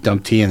 and they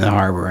dump tea in the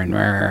harbor, and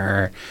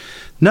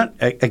none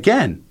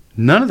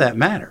of that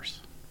matters.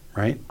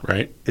 Right?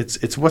 Right.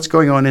 It's what's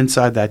going on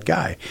inside that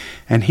guy.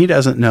 And he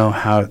doesn't know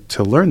how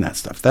to learn that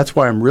stuff. That's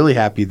why I'm really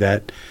happy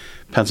that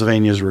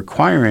Pennsylvania is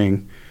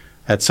requiring,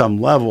 at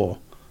some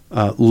level,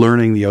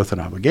 learning the oath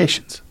and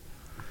obligations.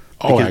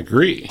 Oh, I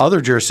agree. Other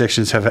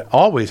jurisdictions have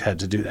always had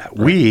to do that.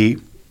 Right.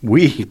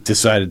 We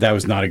decided that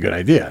was not a good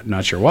idea.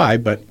 Not sure why,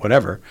 but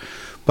whatever.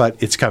 But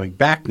it's coming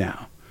back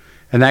now.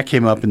 And that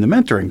came up in the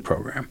mentoring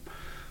program,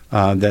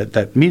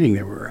 that meeting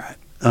that we were at,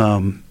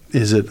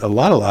 is that a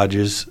lot of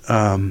lodges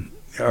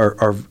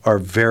are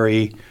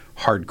very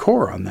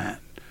hardcore on that,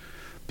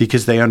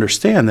 because they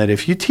understand that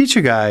if you teach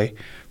a guy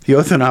the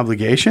oath and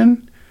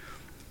obligation,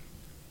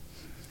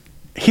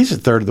 he's a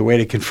third of the way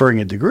to conferring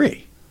a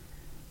degree.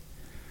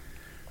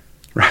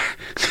 Right?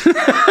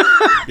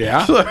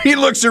 Yeah. So he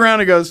looks around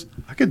and goes,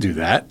 I could do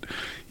that.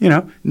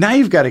 Now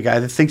you've got a guy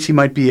that thinks he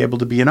might be able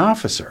to be an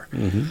officer.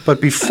 Mm-hmm.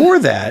 But before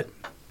that,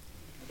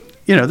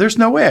 there's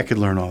no way I could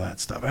learn all that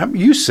stuff.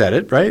 You said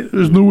it, right?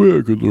 There's no way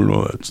I could learn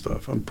all that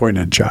stuff. I'm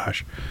pointing at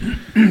Josh.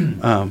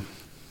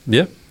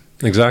 Yeah,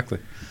 exactly.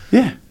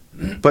 Yeah.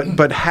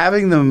 But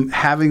having them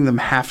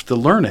have to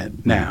learn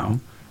it now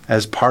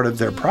as part of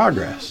their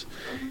progress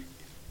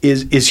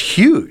is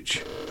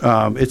huge.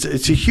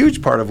 It's a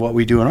huge part of what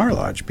we do in our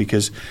lodge,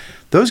 because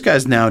those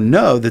guys now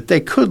know that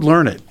they could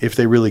learn it if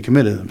they really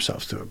committed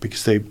themselves to it,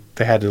 because they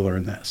had to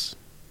learn this.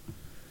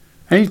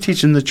 And you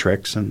teach them the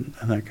tricks and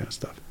that kind of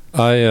stuff.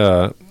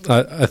 I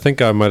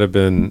think I might have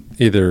been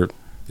either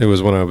it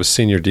was when I was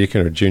senior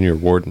deacon or junior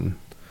warden.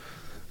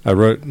 I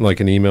wrote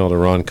an email to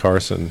Ron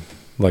Carson,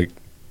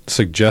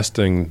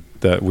 suggesting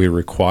that we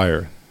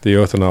require the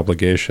oath and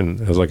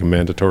obligation as a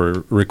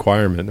mandatory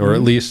requirement, or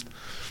at least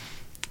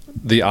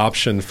the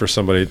option for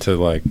somebody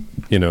to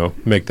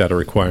make that a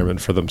requirement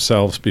for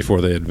themselves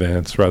before they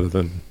advance, rather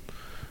than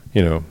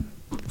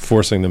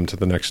forcing them to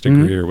the next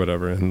degree or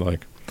whatever. And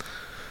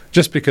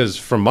just because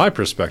from my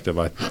perspective,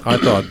 I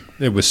thought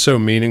it was so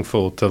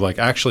meaningful to like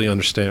actually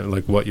understand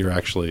like what you're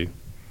actually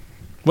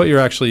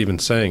even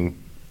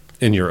saying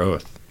in your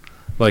oath.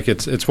 Like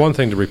it's one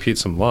thing to repeat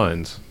some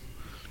lines.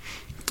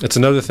 It's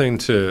another thing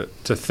to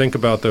think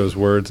about those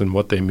words and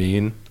what they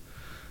mean,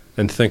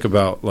 and think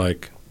about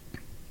like,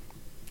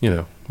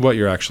 what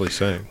you're actually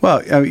saying.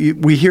 Well,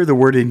 we hear the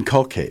word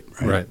inculcate,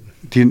 right?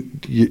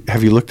 Right.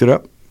 Have you looked it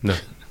up? No.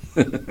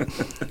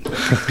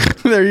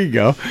 There you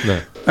go.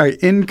 No. All right,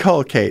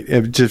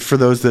 inculcate. Just for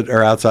those that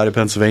are outside of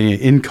Pennsylvania,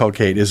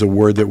 inculcate is a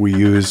word that we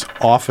use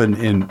often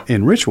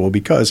in ritual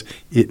because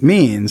it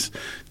means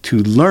to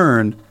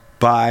learn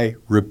by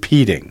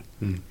repeating,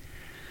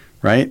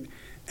 right?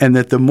 And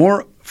that the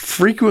more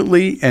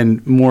frequently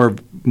and more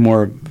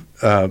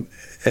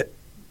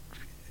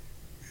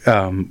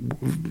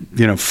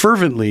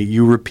fervently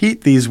you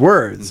repeat these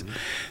words,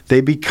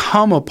 they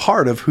become a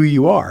part of who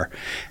you are.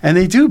 And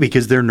they do,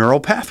 because they're neural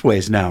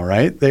pathways now,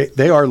 right?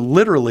 They are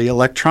literally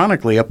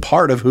electronically a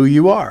part of who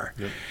you are.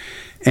 Yep.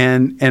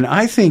 And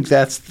I think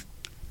that's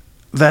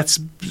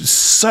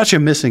such a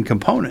missing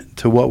component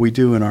to what we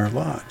do in our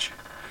lodge.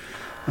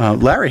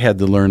 Larry had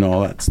to learn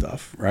all that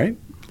stuff, right?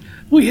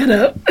 We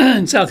had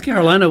in South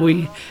Carolina,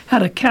 we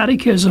had a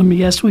catechism.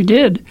 Yes, we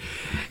did.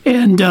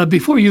 And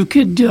before you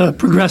could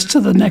progress to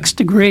the next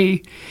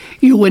degree,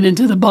 you went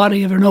into the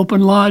body of an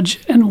open lodge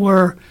and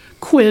were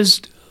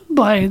quizzed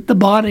by the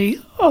body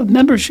of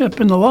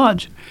membership in the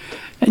lodge.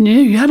 And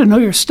you had to know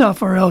your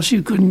stuff, or else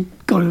you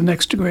couldn't go to the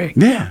next degree.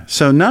 Yeah.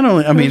 So not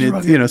only,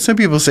 some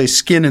people say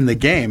skin in the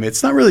game.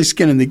 It's not really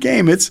skin in the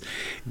game. It's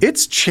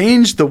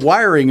changed the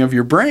wiring of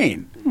your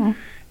brain. Mm.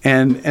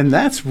 And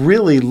that's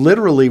really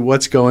literally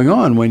what's going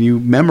on when you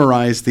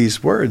memorize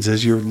these words,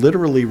 as you're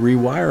literally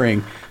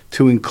rewiring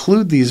to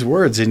include these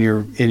words in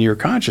your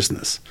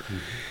consciousness. Mm-hmm.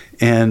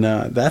 And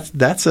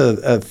that's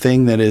a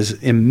thing that is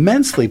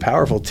immensely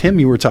powerful. Tim,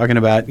 you were talking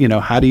about,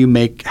 how do you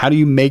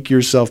make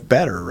yourself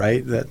better,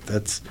 right?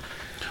 That's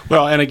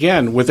well, and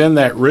again, within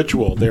that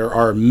ritual, there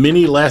are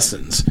many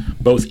lessons,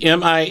 both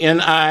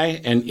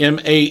M-I-N-I and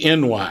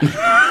M-A-N-Y.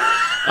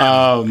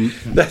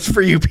 That's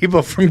for you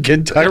people from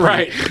Kentucky.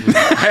 Right.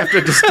 I have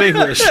to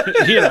distinguish,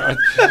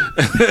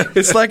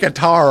 It's like a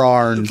tar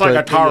iron. It's like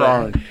a tar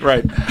iron,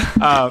 right.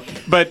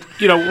 But,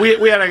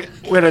 we had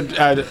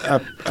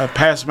a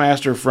past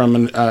master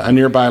from a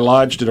nearby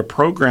lodge did a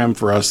program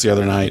for us the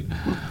other night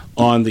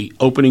on the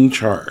opening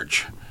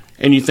charge.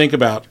 And you think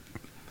about,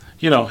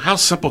 how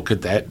simple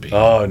could that be?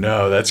 Oh,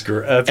 no, that's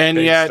great. That's and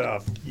big yet,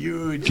 stuff.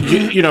 Huge.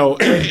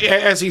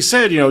 As he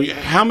said,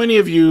 how many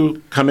of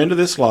you come into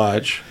this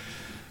lodge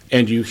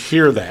and you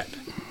hear that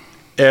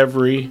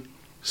every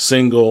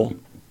single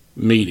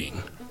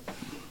meeting?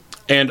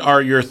 And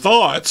are your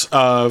thoughts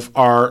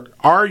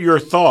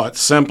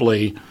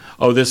simply,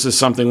 oh, this is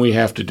something we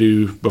have to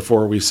do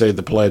before we say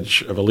the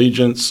Pledge of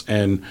Allegiance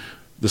and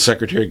the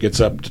secretary gets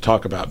up to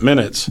talk about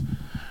minutes?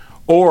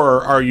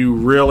 Or are you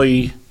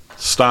really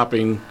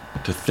stopping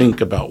to think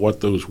about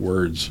what those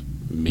words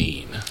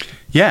mean?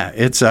 Yeah,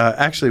 it's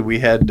actually we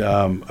had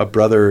a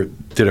brother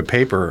did a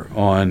paper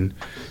on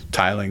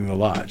tiling the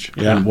lodge,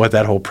 and what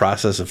that whole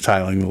process of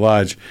tiling the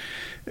lodge,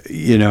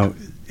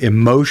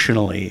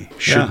 emotionally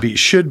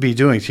should be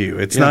doing to you.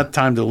 It's not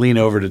time to lean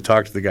over to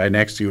talk to the guy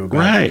next to you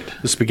about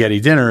the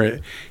spaghetti dinner.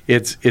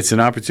 It's an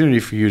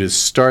opportunity for you to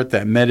start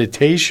that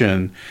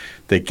meditation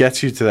that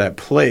gets you to that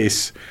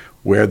place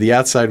where the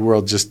outside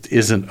world just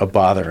isn't a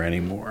bother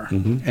anymore,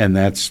 and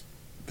that's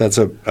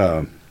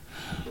a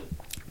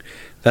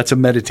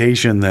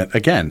meditation that,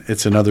 again,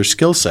 it's another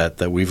skill set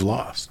that we've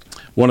lost.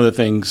 One of the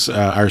things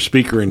our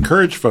speaker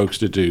encouraged folks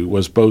to do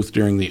was both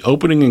during the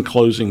opening and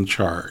closing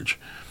charge.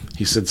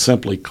 He said,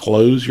 simply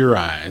close your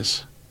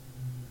eyes,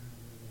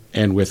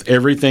 and with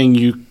everything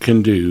you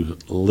can do,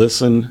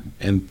 listen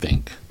and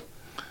think.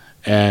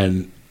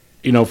 And,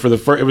 it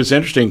was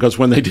interesting because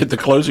when they did the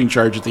closing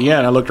charge at the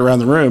end, I looked around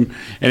the room,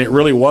 and it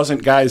really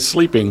wasn't guys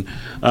sleeping.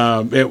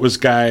 It was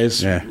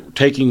guys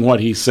taking what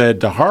he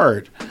said to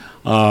heart.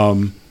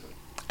 And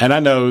I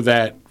know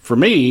that for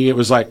me, it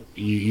was like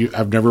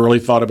I've never really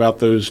thought about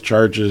those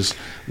charges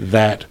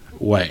that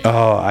way.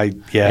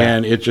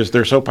 And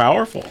they're so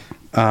powerful.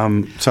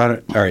 All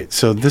right.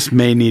 So this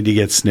may need to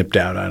get snipped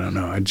out. I don't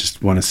know. I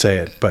just want to say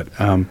it, but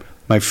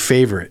my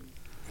favorite,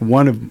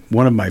 one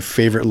of my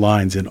favorite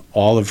lines in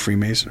all of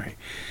Freemasonry,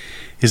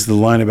 is the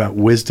line about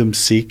wisdom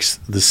seeks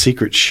the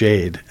secret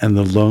shade and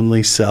the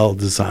lonely cell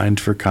designed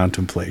for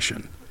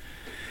contemplation.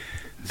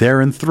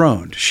 There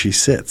enthroned she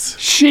sits.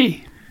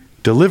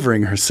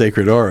 Delivering her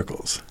sacred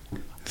oracles.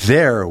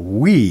 There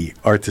we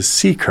are to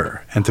seek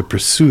her and to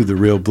pursue the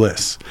real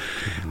bliss.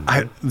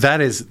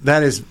 That is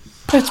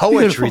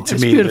poetry to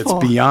me. That's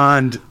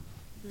beyond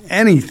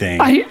anything.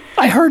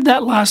 I heard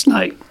that last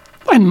night,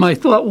 and my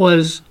thought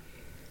was,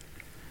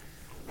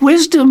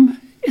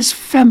 wisdom is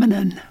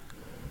feminine.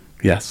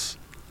 Yes.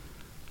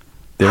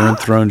 There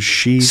enthroned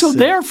she So sits.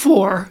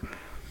 therefore,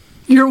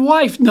 your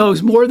wife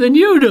knows more than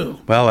you do.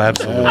 Well,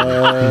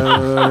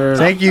 absolutely.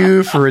 Thank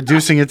you for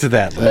reducing it to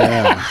that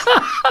level.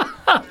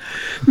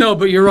 No,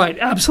 but you're right.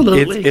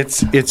 Absolutely.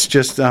 It's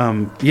just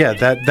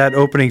that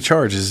opening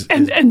charge is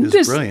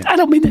this, brilliant. I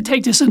don't mean to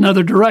take this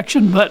another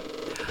direction, but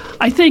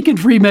I think in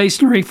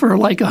Freemasonry for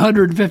like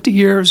 150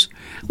 years,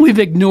 we've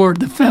ignored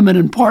the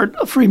feminine part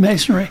of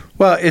Freemasonry.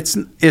 Well, it's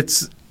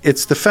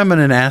the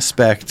feminine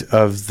aspect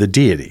of the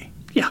deity.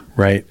 Yeah.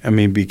 Right? I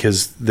mean,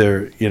 because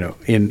they're,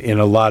 in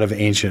a lot of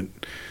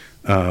ancient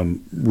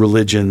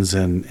religions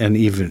and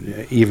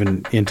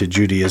even into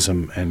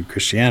Judaism and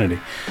Christianity,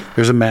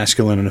 there's a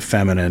masculine and a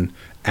feminine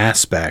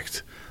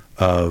aspect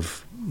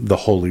of the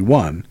Holy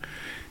One.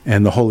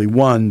 And the Holy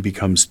One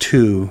becomes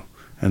two,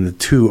 and the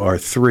two are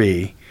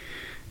three.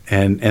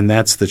 And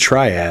that's the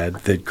triad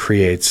that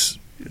creates,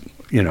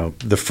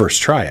 the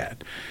first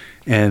triad.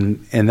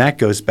 And that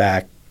goes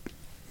back,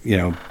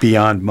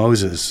 beyond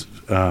Moses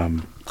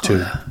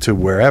to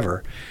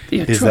wherever,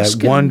 is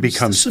that one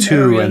becomes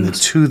two and the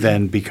two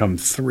then become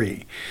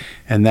three.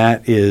 And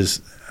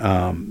that's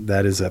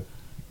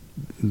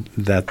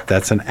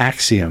an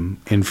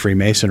axiom in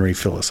Freemasonry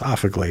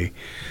philosophically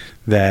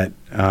that,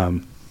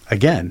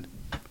 again,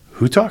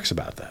 who talks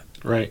about that?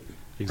 Right,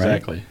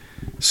 exactly. Right?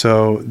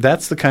 So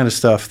that's the kind of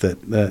stuff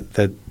that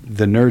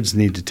the nerds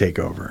need to take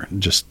over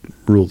and just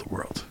rule the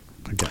world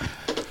again.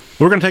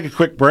 We're going to take a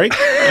quick break,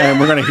 and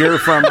we're going to hear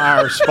from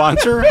our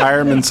sponsor,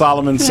 Hiram &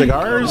 Solomon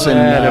Cigars,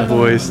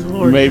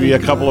 and maybe a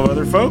couple of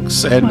other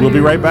folks, and we'll be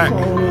right back.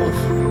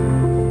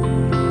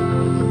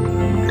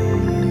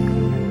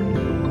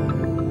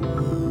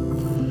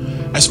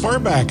 As far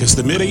back as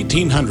the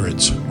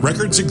mid-1800s,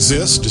 records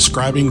exist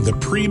describing the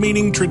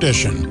pre-meeting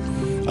tradition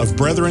of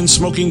brethren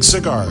smoking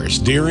cigars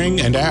during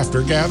and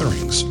after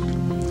gatherings.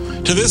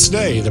 To this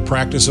day, the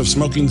practice of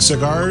smoking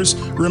cigars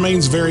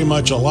remains very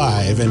much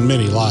alive in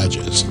many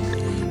lodges.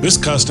 This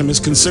custom is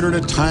considered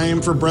a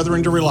time for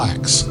brethren to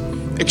relax,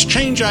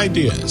 exchange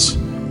ideas,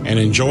 and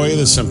enjoy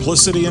the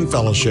simplicity and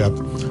fellowship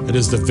that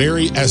is the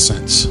very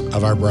essence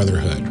of our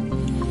brotherhood.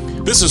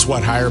 This is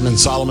what Hiram &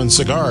 Solomon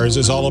Cigars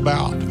is all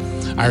about.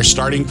 Our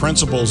starting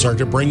principles are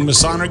to bring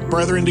Masonic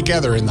brethren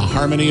together in the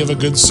harmony of a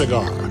good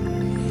cigar.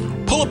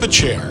 Pull up a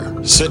chair,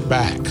 sit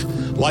back,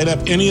 light up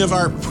any of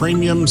our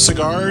premium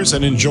cigars,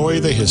 and enjoy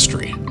the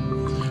history.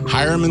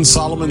 Hiram &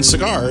 Solomon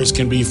Cigars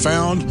can be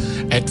found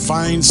at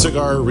fine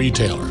cigar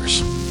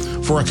retailers.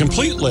 For a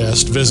complete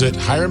list, visit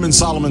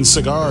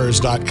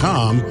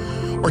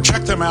hiramandsolomonscigars.com or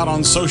check them out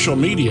on social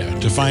media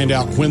to find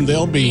out when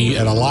they'll be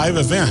at a live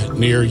event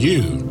near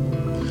you.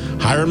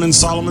 Hiram &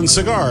 Solomon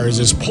Cigars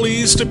is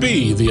pleased to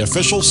be the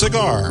official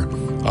cigar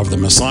of the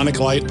Masonic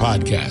Light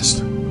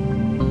Podcast.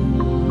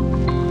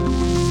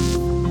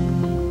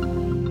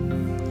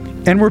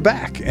 And we're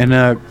back, and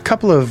a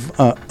couple of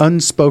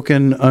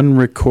unspoken,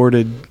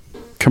 unrecorded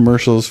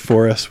commercials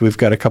for us. We've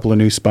got a couple of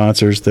new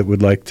sponsors that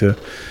would like to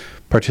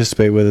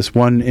participate with us.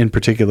 One in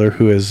particular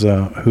who has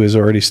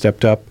already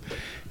stepped up,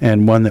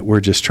 and one that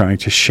we're just trying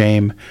to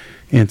shame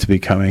into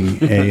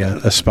becoming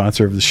a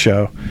sponsor of the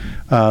show.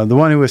 The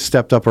one who has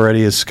stepped up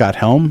already is Scott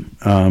Helm,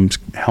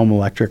 Helm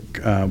Electric.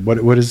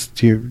 What is?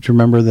 Do you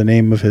remember the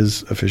name of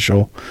his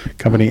official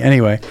company?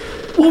 Anyway,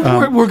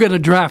 we're going to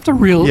draft a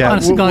real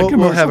honest to God commercial.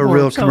 We'll have a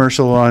real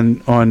commercial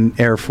on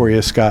air for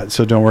you, Scott.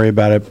 So don't worry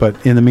about it.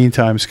 But in the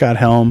meantime, Scott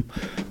Helm,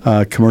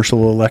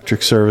 Commercial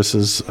Electric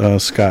Services.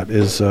 Scott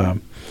is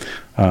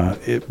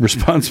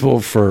responsible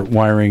for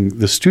wiring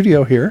the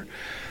studio here.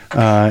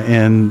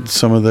 And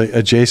some of the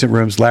adjacent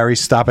rooms. Larry,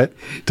 stop it!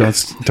 Don't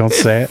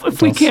say it. If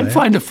we can't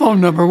find a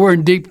phone number, we're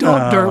in deep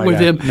dirt with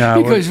him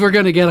because we're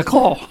going to get a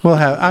call.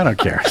 I don't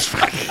care.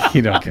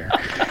 You don't care.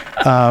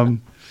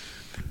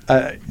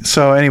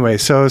 So anyway,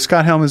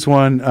 Scott Helm is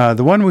one.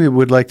 The one we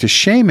would like to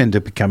shame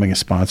into becoming a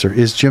sponsor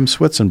is Jim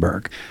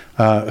Switzenberg,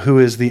 who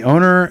is the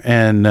owner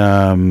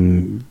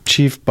and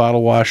chief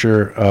bottle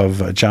washer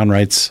of John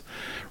Wright's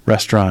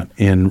restaurant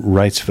in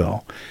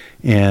Wrightsville.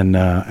 And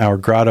our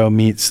grotto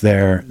meets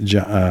there.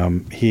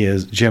 Jim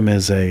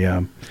is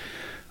a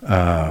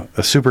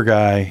super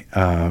guy.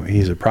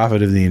 He's a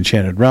prophet of the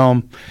Enchanted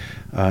Realm,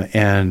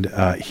 and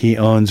he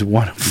owns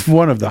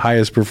one of the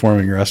highest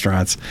performing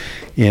restaurants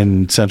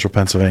in Central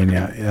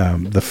Pennsylvania.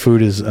 The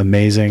food is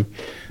amazing.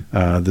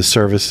 The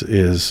service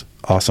is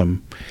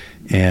awesome,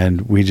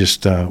 and we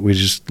just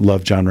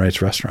love John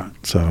Wright's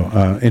restaurant.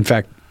 So, in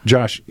fact,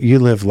 Josh, you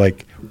live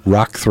like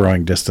rock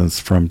throwing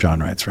distance from John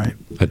Wright's, right?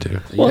 I do.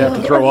 You have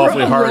to throw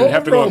awfully hard. You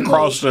have to go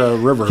across the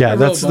river. Yeah,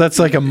 that's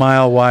like a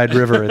mile wide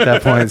river at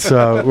that point.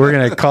 So we're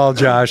going to call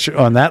Josh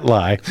on that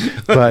lie.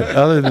 But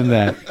other than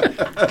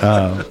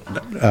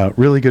that,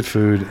 really good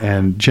food.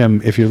 And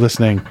Jim, if you're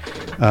listening,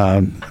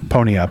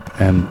 pony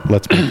up and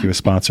let's make you a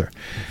sponsor.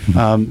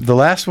 The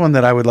last one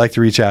that I would like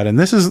to reach out, and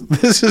this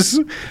is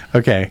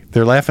okay.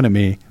 They're laughing at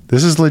me.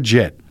 This is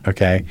legit.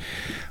 Okay.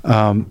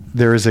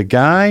 There is a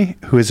guy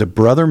who is a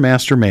brother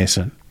master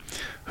mason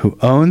who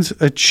owns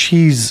a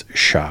cheese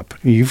shop.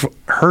 You've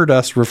heard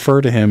us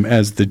refer to him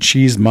as the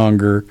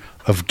cheesemonger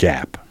of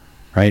Gap,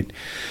 right?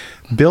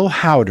 Bill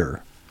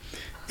Howder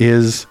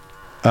is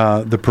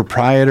the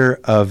proprietor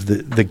of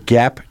the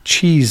Gap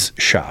Cheese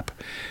Shop.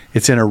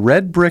 It's in a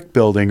red brick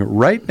building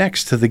right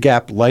next to the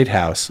Gap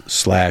Lighthouse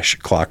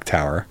 / Clock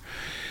Tower.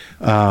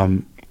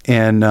 And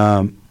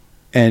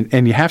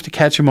you have to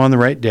catch him on the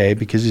right day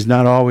because he's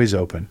not always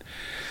open.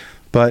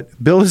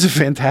 But Bill is a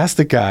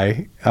fantastic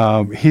guy.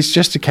 He's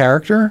just a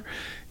character.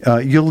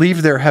 You'll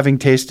leave there having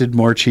tasted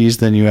more cheese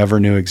than you ever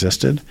knew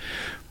existed.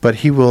 But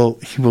he will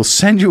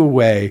send you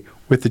away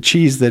with the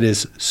cheese that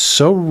is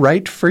so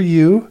right for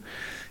you,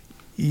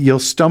 you'll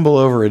stumble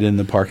over it in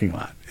the parking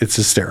lot. It's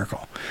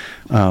hysterical.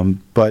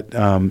 But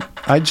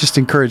I just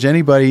encourage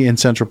anybody in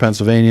central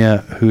Pennsylvania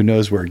who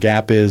knows where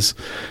Gap is,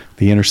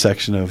 the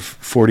intersection of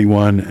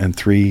 41 and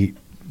 30.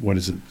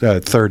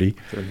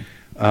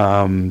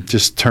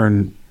 Just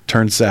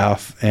turn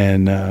south,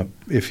 and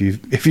if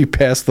you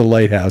pass the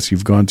lighthouse,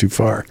 you've gone too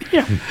far.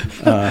 Yeah,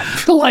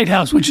 the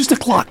lighthouse, which is the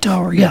clock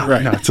tower. Yeah,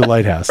 right. No, it's a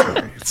lighthouse.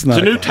 It's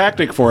not a new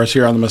tactic for us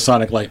here on the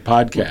Masonic Light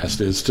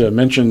Podcast is to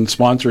mention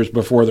sponsors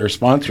before they're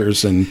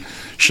sponsors and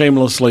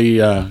shamelessly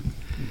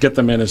get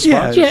them in as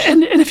sponsors. Yeah,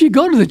 and if you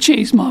go to the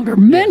cheesemonger,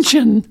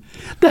 mention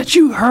that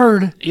you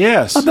heard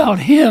about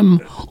him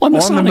on the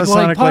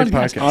Masonic Light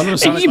Podcast. On the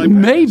Masonic Light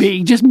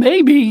maybe, just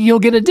maybe, you'll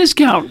get a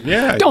discount.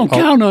 Yeah. Don't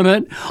count on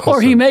it.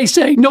 Or he may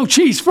say, no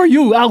cheese for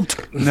you, out.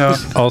 No.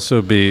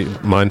 Also be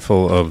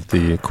mindful of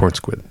the corn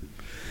squid.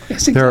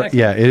 Yes, exactly.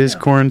 It is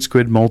corn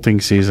squid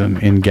molting season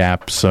in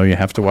Gap, so you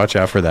have to watch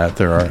out for that.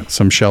 There are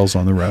some shells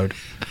on the road.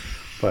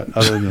 But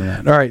other than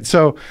that. All right,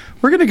 so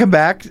we're going to come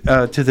back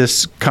to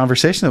this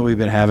conversation that we've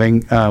been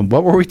having.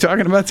 What were we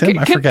talking about, Tim?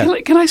 I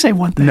forget. Can I say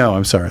one thing? No,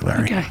 I'm sorry,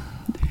 Larry. Okay.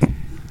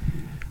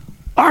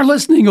 Our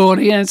listening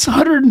audience,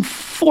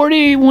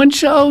 141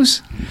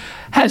 shows,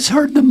 has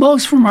heard the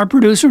most from our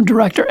producer and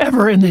director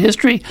ever in the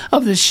history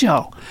of this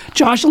show.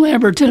 Josh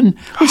Lamberton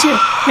was here.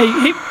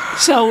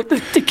 So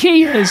the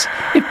key is,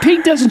 if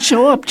Pete doesn't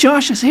show up,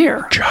 Josh is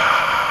here.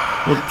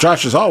 Well,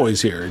 Josh is always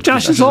here.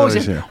 Josh is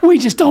always here. We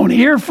just don't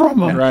hear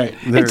from him. Right.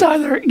 It's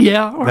either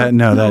or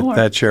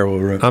that chair will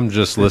ruin. I'm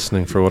just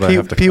listening for what I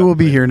have to Pete will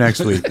be here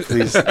next week,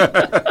 please.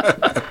 But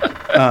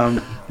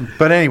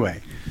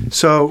anyway,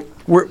 so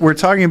we're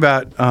talking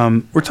about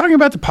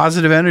the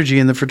positive energy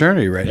in the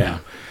fraternity right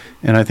now.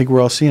 And I think we're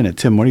all seeing it.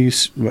 Tim,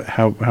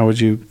 how would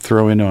you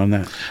throw in on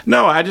that?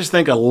 No, I just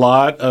think a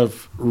lot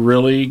of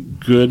really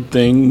good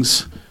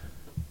things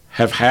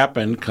have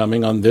happened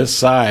coming on this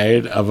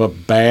side of a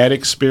bad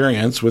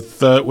experience with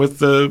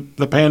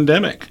the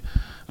pandemic.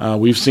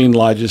 We've seen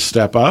lodges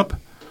step up.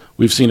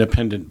 We've seen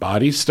appendant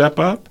bodies step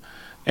up.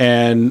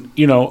 And,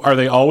 are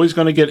they always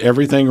going to get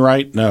everything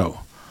right? No.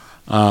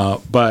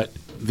 But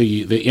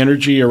the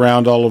energy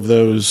around all of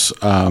those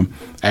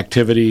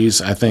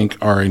activities, I think,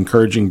 are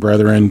encouraging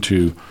brethren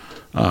to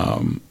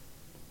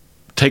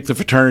take the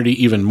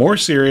fraternity even more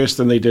serious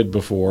than they did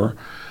before.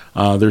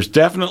 There's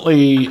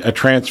definitely a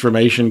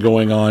transformation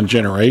going on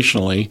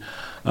generationally.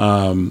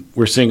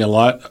 We're seeing a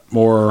lot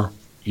more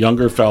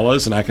younger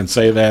fellas, and I can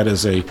say that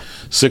as a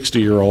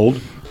 60-year-old.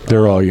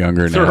 They're all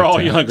younger now. They're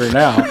all younger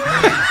now.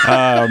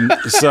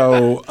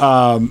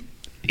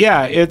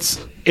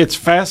 It's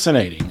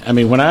fascinating. I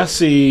mean, when I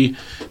see,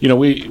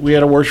 we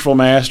had a worshipful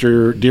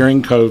master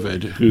during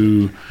COVID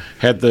who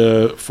had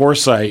the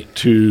foresight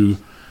to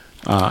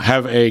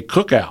have a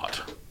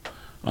cookout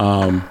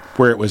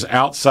where it was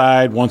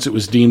outside once it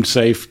was deemed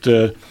safe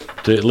to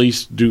at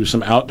least do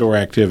some outdoor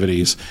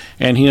activities.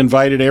 And he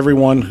invited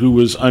everyone who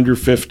was under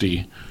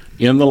 50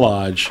 in the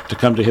lodge to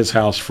come to his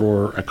house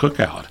for a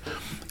cookout.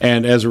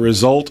 And as a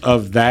result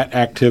of that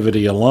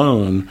activity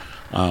alone,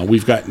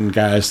 we've gotten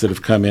guys that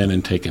have come in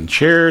and taken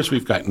chairs.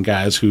 We've gotten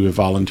guys who have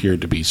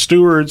volunteered to be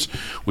stewards.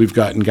 We've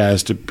gotten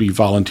guys to be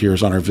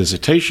volunteers on our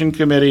visitation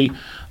committee.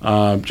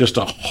 Just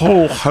a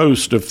whole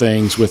host of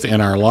things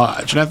within our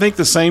lodge. And I think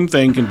the same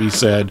thing can be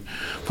said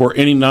for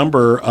any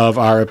number of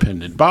our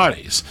appendant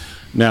bodies.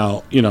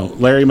 Now,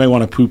 Larry may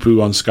want to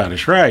poo-poo on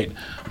Scottish Rite,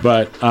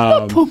 but he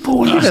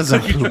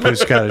doesn't poo-poo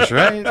Scottish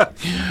Rite.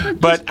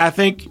 But I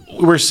think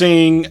we're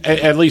seeing,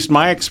 at least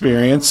my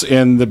experience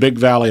in the Big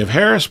Valley of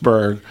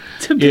Harrisburg,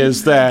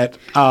 is that.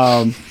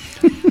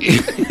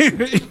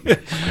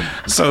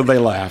 So they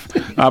laugh,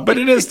 but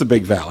it is the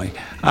Big Valley.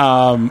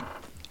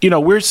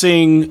 We're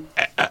seeing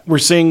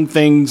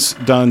things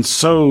done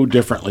so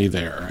differently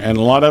there, and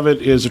a lot of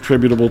it is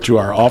attributable to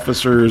our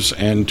officers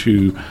and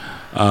to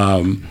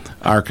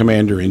our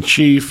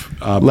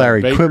commander-in-chief.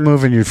 Larry, quit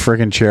moving your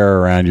friggin' chair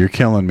around. You're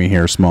killing me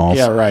here, Smalls.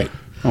 Yeah, right.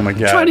 Oh my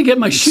God! Trying to get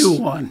my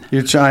shoe on.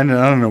 You're trying.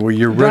 I don't know. Well,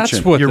 you're That's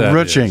rutching. what You're that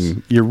rutching. is.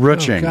 You're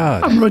rutching. Oh,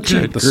 God. I'm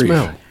rutching. The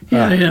smell.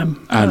 Yeah, I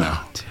am. I know.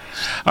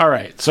 All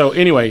right. So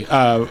anyway,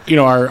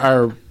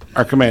 our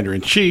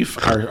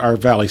commander-in-chief, our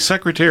Valley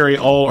secretary,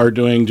 all are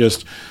doing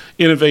just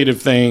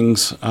innovative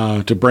things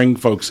to bring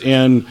folks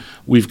in.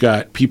 We've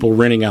got people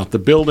renting out the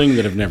building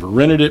that have never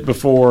rented it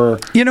before.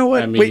 You know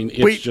what? I mean,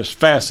 it's just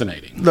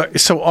fascinating. Look,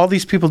 so all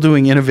these people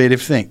doing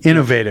innovative things.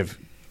 Innovative.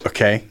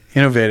 Okay?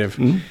 Innovative.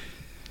 Mm-hmm.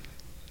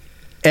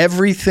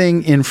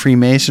 Everything in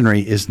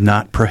Freemasonry is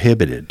not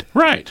prohibited.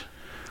 Right.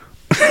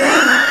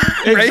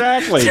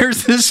 Exactly.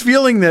 There's this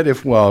feeling that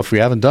if we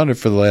haven't done it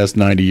for the last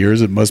 90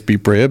 years, it must be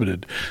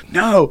prohibited.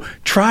 No,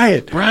 try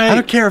it. Right. I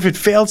don't care if it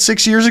failed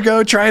 6 years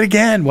ago. Try it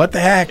again. What the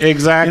heck?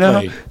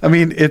 Exactly. You know? I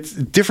mean, it's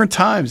different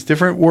times,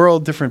 different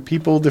world, different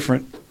people,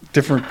 different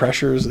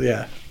pressures.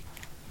 Yeah.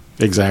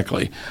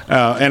 Exactly.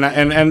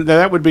 And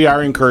that would be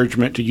our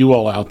encouragement to you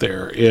all out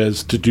there,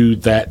 is to do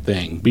that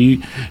thing.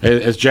 Be,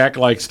 as Jack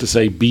likes to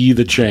say, be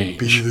the change.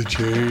 Be the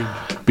change.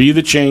 Be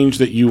the change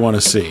that you want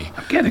to see.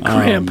 Get a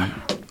cramp.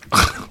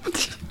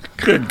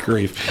 Good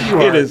grief. You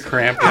It are is.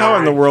 cramped. How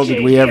in the world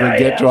did we ever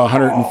get to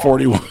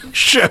 141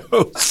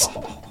 shows?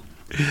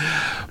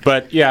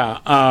 But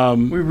yeah,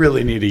 We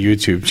really need a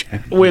YouTube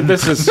channel.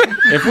 this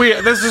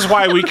is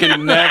why we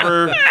can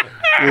never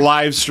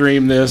live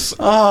stream this. This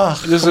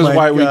is my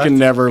why we God. can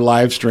never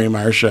live stream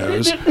our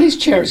shows. These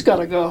chairs got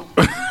to go.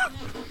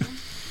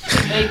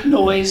 Make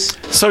noise.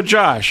 So,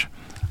 Josh,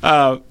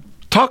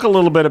 talk a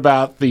little bit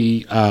about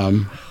the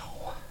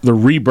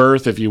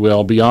rebirth, if you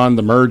will, beyond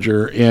the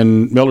merger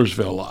in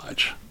Millersville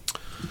Lodge.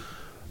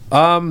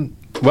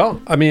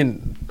 Well, I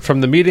mean,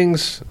 from the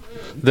meetings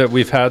that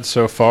we've had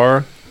so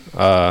far,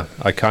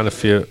 I kind of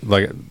feel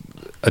like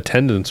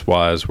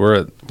attendance-wise, we're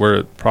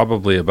at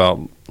probably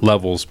about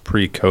levels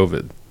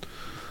pre-COVID,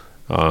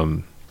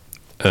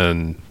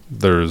 and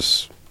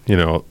there's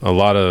a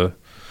lot of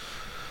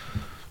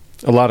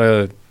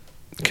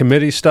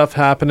committee stuff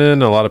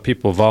happening, a lot of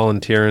people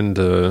volunteering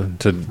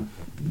to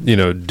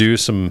do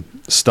some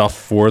stuff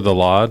for the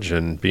lodge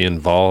and be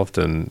involved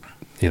and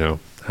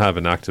have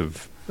an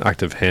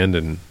active hand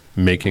in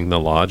making the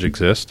lodge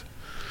exist.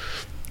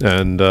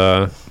 And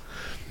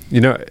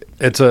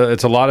it's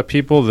a lot of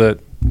people that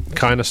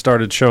kind of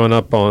started showing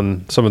up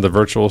on some of the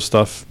virtual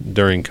stuff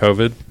during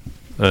COVID,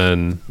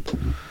 and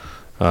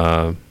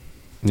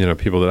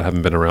people that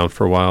haven't been around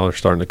for a while are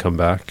starting to come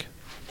back.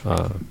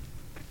 I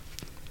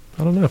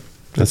don't know.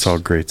 That's all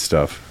great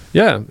stuff.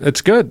 Yeah,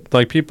 it's good.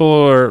 Like, people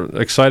are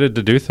excited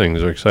to do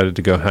things, are excited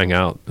to go hang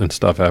out and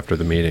stuff after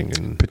the meeting.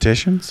 And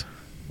Petitions?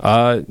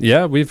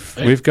 yeah,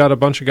 we've got a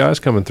bunch of guys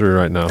coming through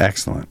right now.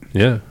 Excellent.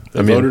 Yeah,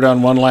 I voted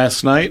on one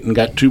last night and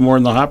got 2 more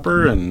in the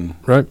hopper, and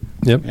right.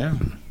 Yep. yeah.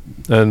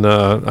 And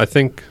I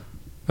think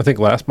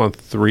last month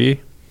 3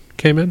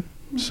 came in.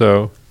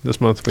 So this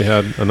month we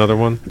had another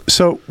one.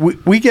 So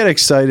we get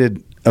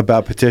excited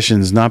about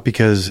petitions not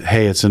because,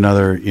 hey, it's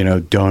another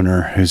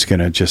donor who's going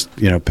to just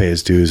pay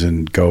his dues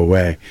and go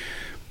away,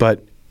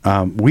 but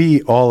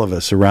we, all of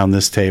us around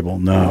this table,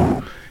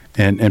 know,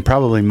 and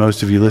probably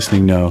most of you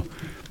listening know,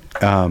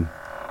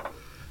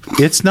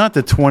 it's not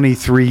the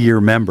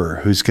 23-year member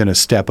who's going to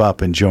step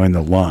up and join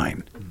the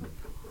line,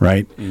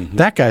 right? Mm-hmm.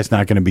 That guy's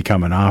not going to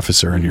become an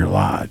officer in your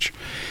lodge.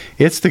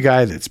 It's the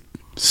guy that's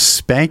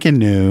spanking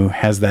new,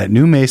 has that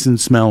new Mason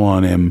smell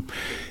on him.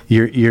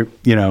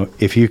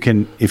 If you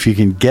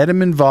can get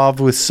him involved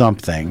with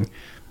something,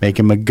 make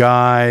him a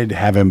guide,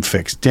 have him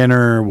fix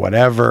dinner,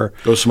 whatever.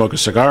 Go smoke a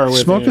cigar with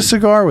him. Smoke a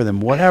cigar with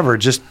him, whatever.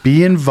 Just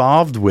be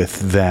involved with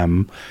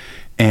them.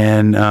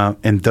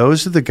 And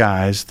those are the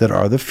guys that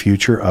are the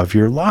future of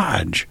your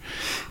lodge.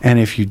 And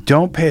if you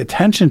don't pay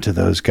attention to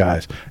those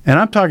guys, and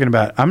I'm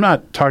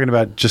not talking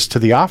about just to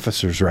the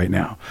officers right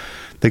now,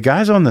 the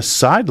guys on the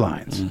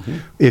sidelines. Mm-hmm.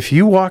 If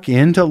you walk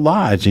into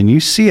lodge and you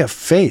see a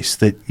face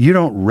that you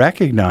don't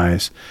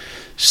recognize,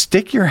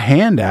 stick your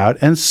hand out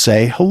and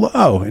say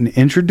hello and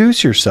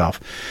introduce yourself,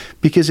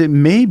 because it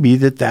may be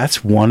that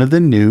that's one of the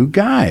new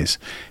guys.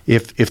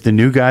 If the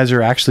new guys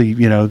are actually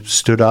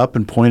stood up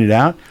and pointed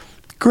out,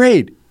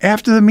 great.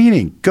 After the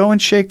meeting, go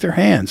and shake their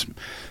hands.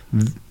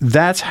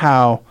 That's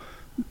how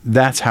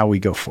we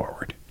go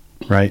forward,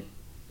 right?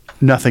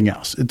 Nothing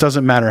else. It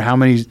doesn't matter how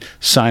many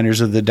signers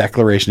of the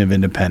Declaration of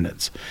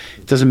Independence.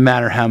 It doesn't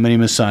matter how many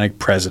Masonic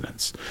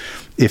presidents.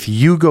 If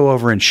you go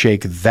over and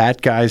shake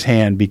that guy's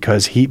hand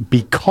because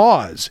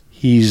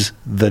he's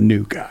the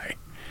new guy,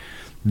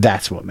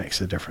 that's what makes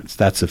the difference.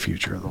 That's the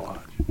future of the lodge.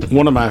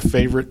 One of my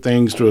favorite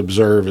things to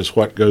observe is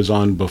what goes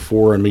on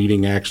before a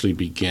meeting actually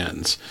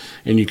begins.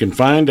 And you can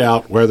find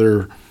out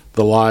whether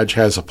the lodge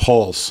has a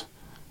pulse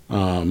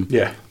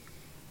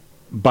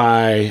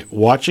by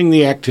watching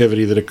the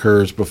activity that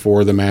occurs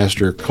before the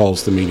master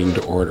calls the meeting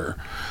to order.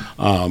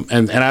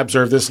 And I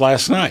observed this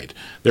last night.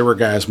 There were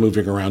guys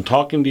moving around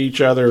talking to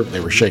each other.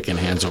 They were shaking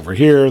hands over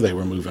here. They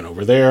were moving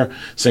over there.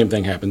 Same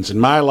thing happens in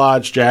my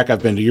lodge. Jack,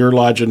 I've been to your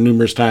lodge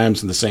numerous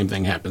times, and the same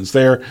thing happens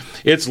there.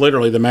 It's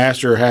literally the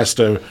master has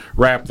to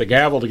rap the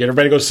gavel to get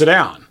everybody to go sit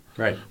down.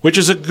 Right. Which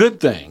is a good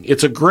thing.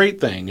 It's a great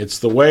thing. It's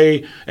the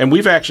way, and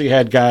we've actually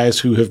had guys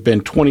who have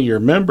been 20-year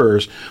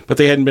members, but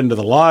they hadn't been to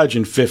the lodge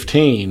in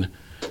 15,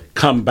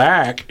 come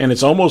back, and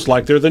it's almost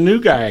like they're the new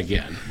guy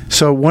again.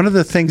 So one of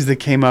the things that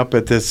came up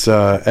at this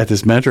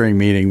mentoring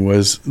meeting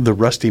was the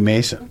Rusty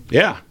Mason.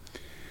 Yeah.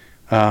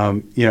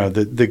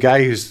 The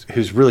guy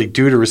who's really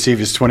due to receive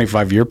his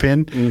 25-year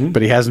pin, mm-hmm.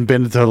 but he hasn't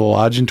been to the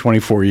lodge in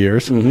 24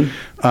 years. Mm-hmm.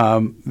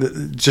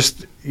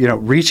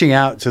 Reaching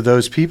out to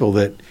those people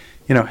that,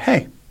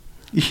 hey,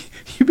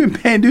 you've been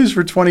paying dues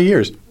for 20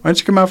 years. Why don't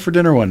you come out for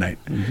dinner one night?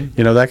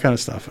 You know, that kind of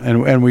stuff.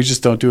 And we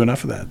just don't do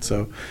enough of that.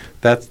 So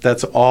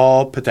that's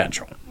all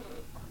potential.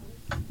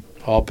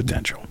 All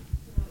potential.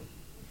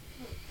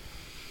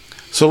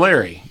 So,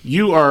 Larry,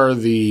 you are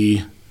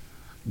the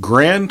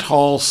Grand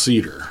Tall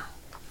Cedar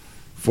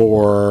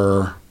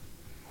for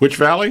which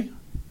valley?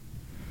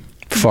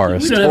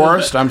 Forest. We don't have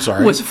Forest, I'm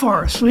sorry. It's a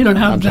forest. We don't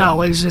have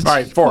valleys. It's All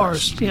right,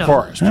 forest. Yeah.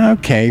 Forest.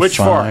 Okay, Which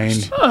fine.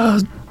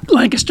 forest?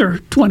 Lancaster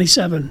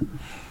 27.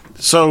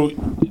 So,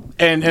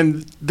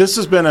 and this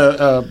has been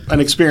an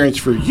experience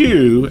for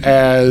you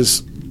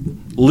as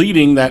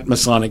leading that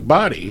Masonic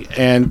body.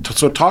 And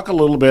so talk a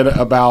little bit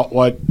about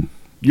what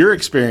your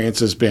experience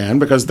has been,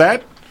 because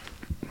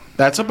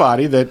that's a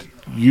body that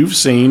you've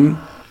seen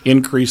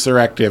increase their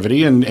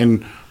activity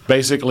and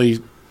basically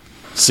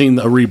seen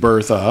the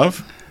rebirth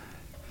of.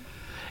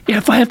 Yeah,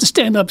 if I have to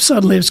stand up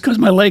suddenly, it's because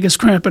my leg is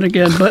cramping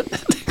again. But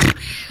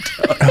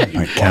Oh,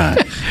 my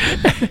God.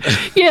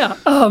 yeah,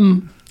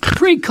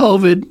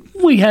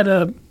 pre-COVID, we had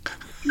a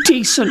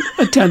decent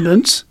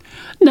attendance.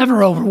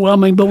 Never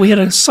overwhelming, but we had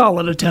a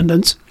solid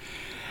attendance.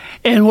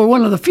 And we're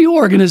one of the few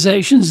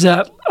organizations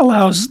that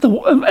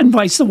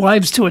invites the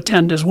wives to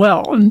attend as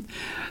well. And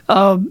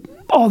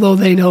although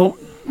they don't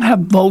have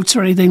votes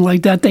or anything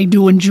like that, they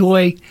do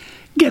enjoy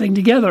getting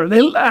together.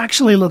 They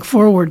actually look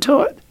forward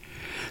to it.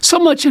 So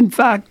much, in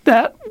fact,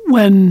 that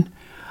when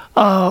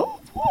a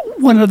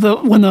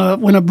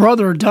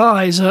brother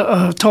dies,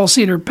 a tall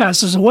cedar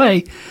passes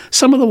away,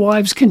 some of the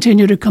wives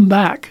continue to come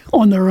back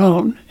on their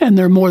own, and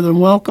they're more than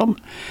welcome.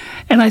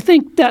 And I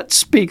think that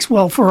speaks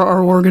well for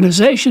our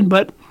organization.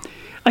 But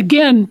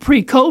again,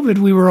 pre-COVID,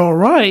 we were all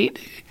right.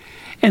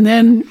 And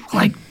then,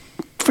 like,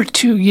 for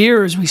 2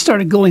 years, we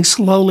started going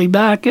slowly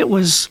back. It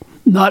was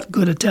not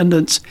good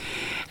attendance.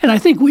 And I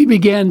think we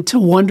began to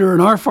wonder in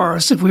our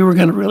forest if we were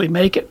going to really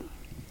make it.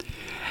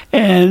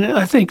 And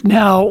I think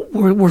now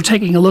we're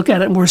taking a look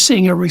at it and we're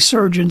seeing a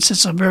resurgence.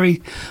 It's a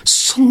very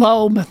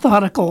slow,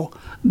 methodical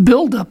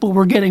buildup, but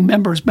we're getting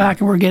members back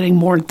and we're getting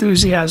more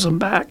enthusiasm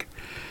back.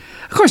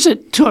 Of course,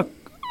 it took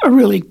a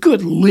really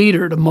good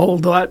leader to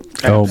mold that.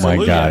 Oh,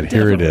 my God.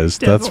 Here it is.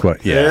 That's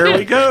what, yeah. There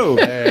we go.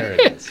 There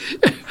it is.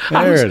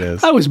 There it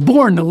is. I was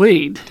born to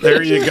lead.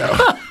 There you go.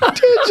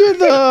 Did you,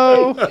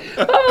 though?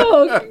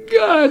 Oh,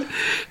 God.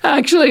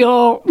 Actually,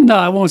 no,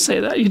 I won't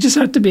say that. You just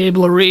have to be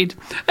able to read.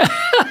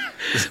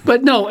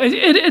 But no, it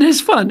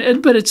is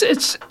fun. But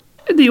it's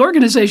the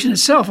organization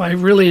itself. I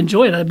really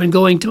enjoy it. I've been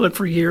going to it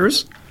for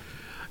years.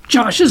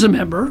 Josh is a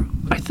member,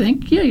 I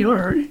think. Yeah, you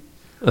are.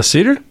 A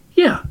cedar?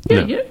 Yeah.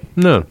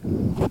 No,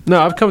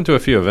 I've come to a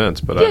few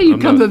events, but You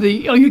I'm come not, to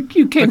the. Oh, you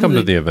came. I come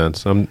to the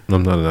events. I'm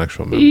not an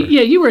actual member.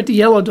 Yeah, you were at the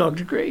Yellow Dog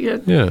degree.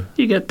 Yeah.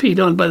 You got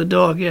peed on by the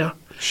dog. Yeah.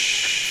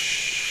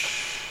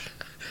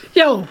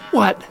 Yo,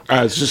 what?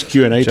 It's just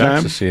Q&A Jack's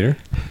time. a cedar.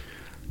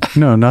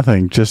 No,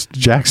 nothing. Just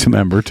Jack's a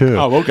member, too.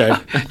 Oh, okay.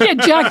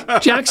 Yeah,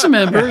 Jack's a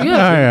member.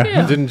 Yeah.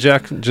 yeah. Didn't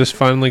Jack just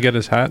finally get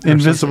his hat? or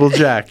Invisible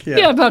Jack.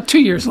 Yeah, about 2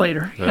 years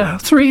later. Yeah,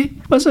 3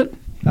 was it?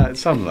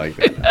 Something like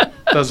that.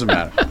 Doesn't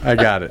matter. I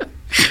got it.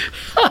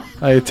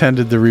 I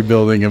attended the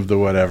rebuilding of the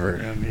whatever.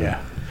 And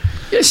yeah.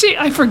 You see,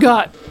 I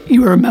forgot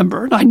you were a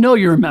member. I know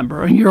you're a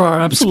member, and you are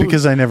absolutely.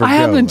 because I never I go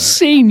haven't there.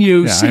 seen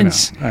you Yeah,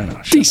 since I know.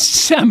 Shut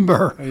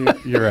December.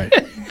 You're right.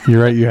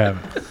 You're right. You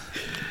haven't.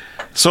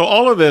 So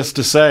all of this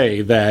to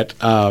say that,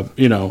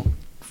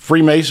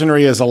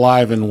 Freemasonry is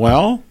alive and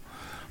well.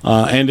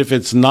 And if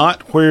it's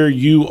not where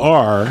you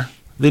are,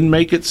 then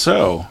make it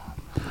so.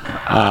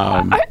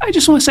 I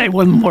just want to say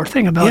one more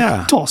thing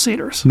about Tall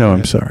Cedars. No,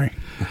 I'm sorry.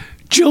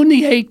 June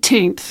the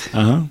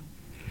 18th,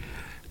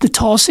 the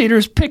Tall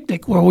Cedars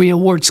Picnic, where we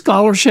award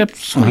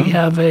scholarships. We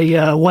have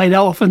a white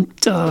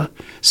elephant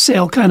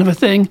sale kind of a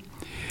thing.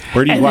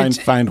 Where do you And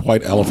find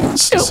white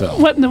elephants to sell?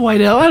 What in the white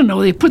elephant? I don't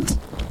know. They put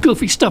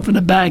goofy stuff in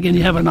a bag and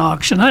you have an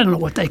auction. I don't know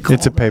what they call it.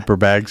 It's a paper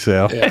bag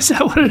sale. Is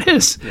that what it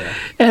is? Yeah.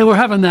 And we're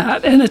having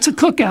that. And it's a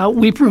cookout.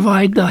 We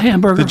provide the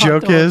hamburger. The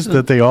joke is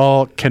that they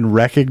all can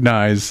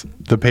recognize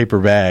the paper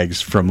bags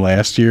from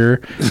last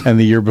year and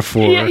the year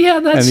before and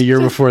the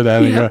year before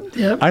that. And they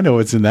go, I know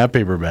what's in that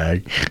paper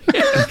bag.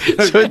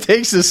 So it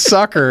takes a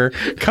sucker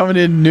coming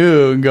in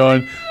new and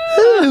going,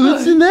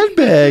 what's in that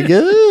bag?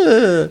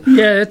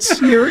 Yeah,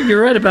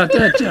 you're right about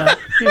that, John.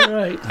 You're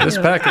right. This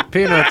pack of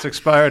peanuts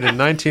expired in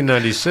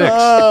 1996.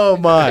 Oh,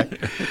 my.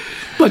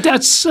 But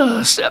that's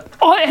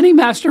any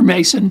Master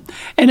Mason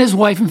and his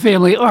wife and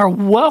family are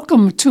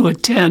welcome to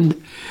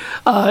attend.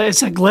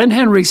 It's at Glenn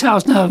Henry's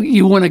house. Now,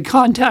 you want to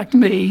contact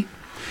me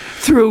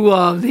through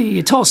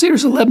the Tall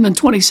Cedars 11 and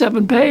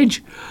 27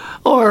 page,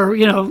 or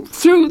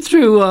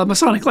through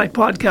Masonic Light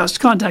Podcast.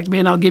 Contact me,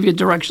 and I'll give you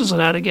directions on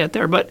how to get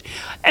there. But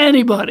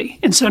anybody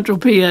in Central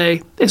PA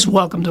is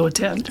welcome to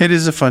attend. It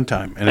is a fun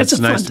time, and it's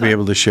nice to be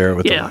able to share it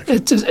with the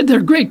wife.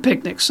 They're great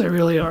picnics. They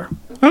really are.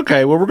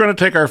 Okay, well, we're going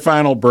to take our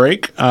final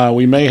break.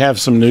 We may have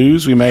some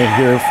news. We may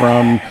hear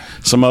from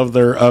some of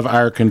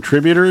our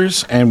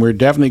contributors, and we're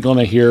definitely going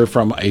to hear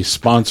from a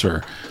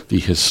sponsor, the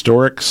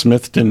historic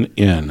Smithton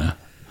Inn.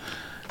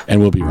 And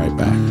we'll be right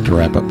back to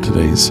wrap up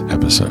today's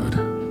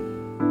episode.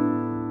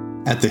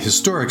 At the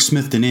historic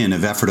Smithton Inn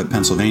of Ephrata,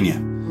 Pennsylvania,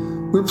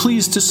 we're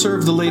pleased to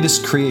serve the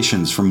latest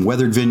creations from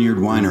Weathered Vineyard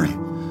Winery,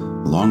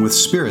 along with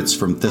spirits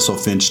from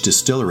Thistlefinch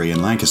Distillery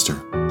in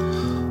Lancaster,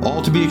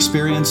 all to be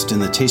experienced in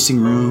the tasting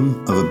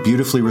room of a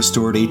beautifully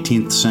restored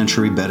 18th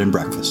century bed and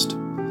breakfast.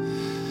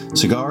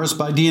 Cigars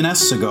by D&S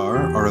Cigar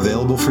are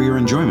available for your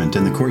enjoyment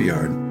in the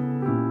courtyard.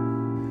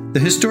 The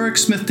historic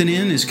Smithton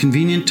Inn is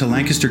convenient to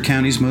Lancaster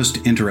County's most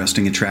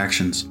interesting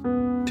attractions,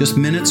 just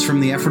minutes from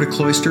the Ephrata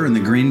Cloister and the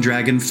Green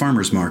Dragon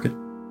Farmers Market,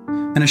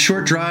 and a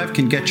short drive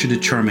can get you to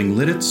charming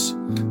Lidditz,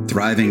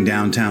 thriving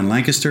downtown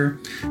Lancaster,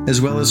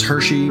 as well as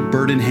Hershey,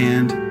 Bird in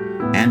Hand,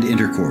 and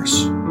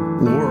Intercourse,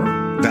 or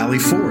Valley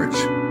Forge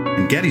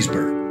and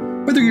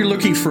Gettysburg. Whether you're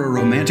looking for a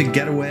romantic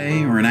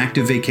getaway or an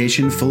active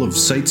vacation full of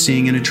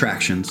sightseeing and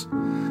attractions,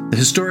 the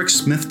historic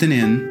Smithton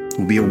Inn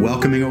will be a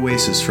welcoming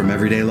oasis from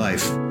everyday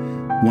life,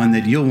 one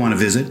that you'll want to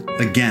visit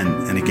again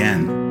and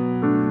again.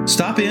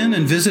 Stop in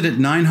and visit at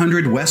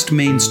 900 West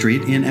Main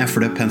Street in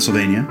Ephrata,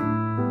 Pennsylvania,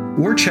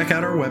 or check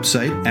out our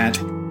website at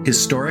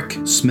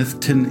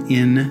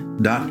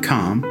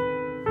historicsmithtoninn.com,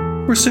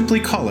 or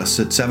simply call us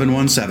at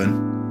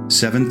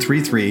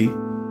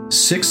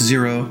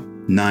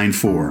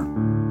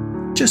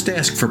 717-733-6094. Just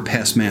ask for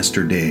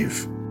Pastmaster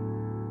Dave.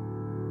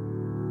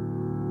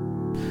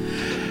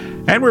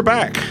 And we're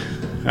back.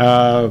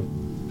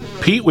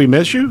 Pete, we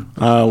miss you.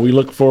 We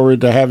look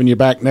forward to having you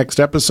back next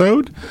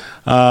episode.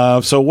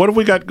 So what have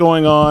we got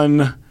going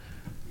on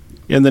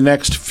in the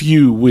next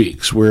few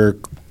weeks? We're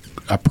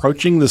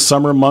approaching the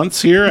summer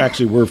months here.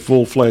 Actually, we're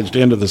full-fledged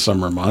into the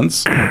summer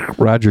months.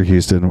 Roger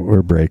Houston,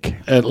 we're break.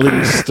 At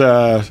least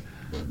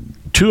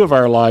two of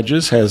our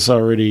lodges has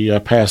already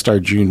passed our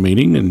June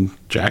meeting, and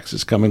Jack's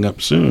is coming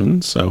up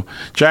soon. So,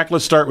 Jack,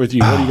 let's start with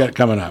you. What do you got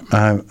coming up?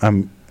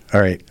 I'm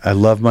all right. I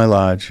love my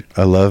lodge.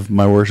 I love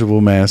my worshipful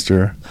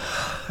master.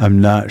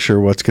 I'm not sure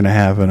what's going to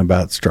happen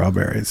about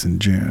strawberries in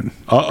June.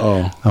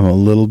 Uh-oh. I'm a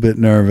little bit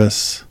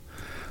nervous.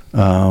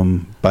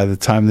 By the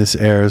time this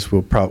airs,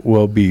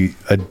 we'll be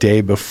a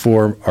day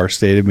before our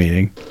stated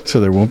meeting, so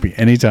there won't be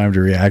any time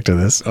to react to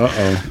this.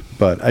 Uh-oh.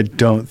 But I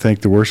don't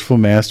think the worshipful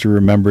master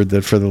remembered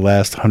that for the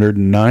last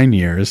 109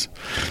 years,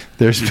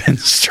 there's been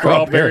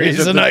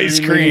strawberries and ice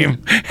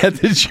cream at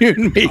the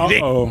June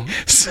meeting. Uh-oh.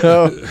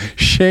 So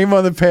shame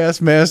on the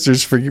past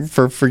masters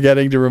for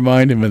forgetting to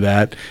remind him of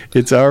that.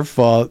 It's our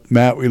fault.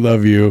 Matt, we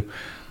love you.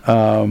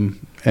 And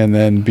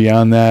then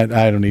beyond that,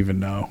 I don't even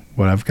know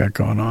what I've got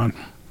going on.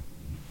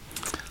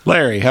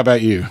 Larry, how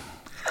about you?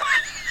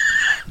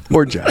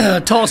 Or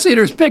John. Tall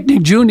Cedars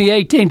Picnic, June the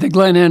 18th at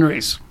Glen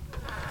Henry's.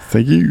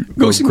 Thank you.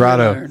 Goose and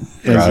Grotto.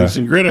 Goose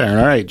and Gridiron.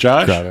 All right,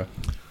 Josh? Grotto.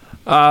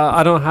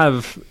 I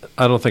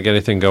don't think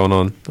anything going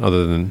on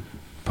other than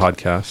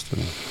podcast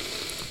and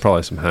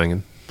probably some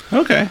hanging.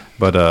 Okay.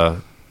 But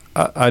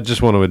I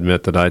just want to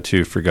admit that I,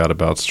 too, forgot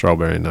about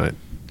Strawberry Night.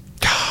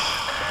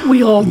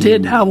 We all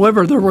did.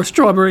 However, there were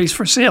strawberries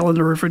for sale in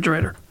the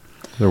refrigerator.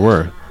 There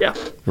were. Yeah.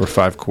 There were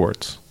 5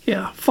 quarts.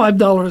 Yeah,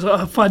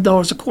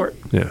 $5 a quart.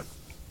 Yeah.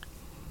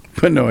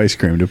 But no ice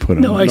cream to put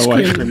on. No ice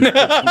cream.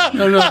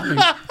 No nothing.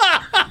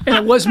 And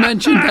it was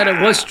mentioned that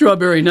it was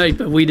strawberry night,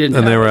 but we didn't.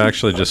 And they have were it.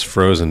 actually just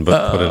frozen,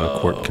 but put in a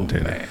quart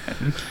container. Man.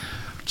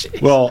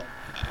 Well,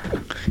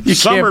 You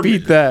can't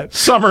beat that.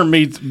 Summer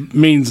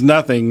means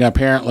nothing,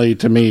 apparently,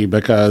 to me,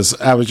 because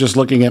I was just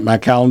looking at my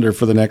calendar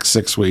for the next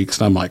 6 weeks,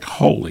 and I'm like,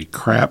 holy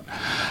crap.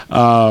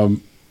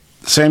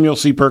 Samuel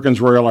C.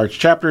 Perkins Royal Arch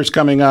Chapter is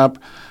coming up.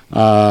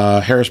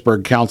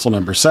 Harrisburg Council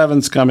number 7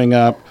 is coming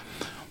up.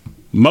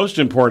 Most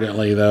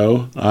importantly,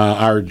 though,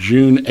 our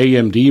June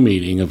AMD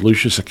meeting of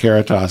Lucius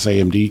Acaritas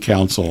AMD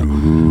Council.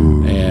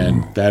 Ooh.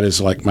 And that is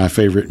like my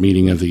favorite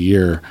meeting of the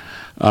year.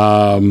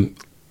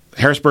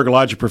 Harrisburg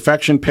Lodge of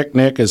Perfection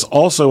Picnic is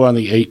also on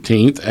the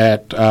 18th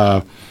at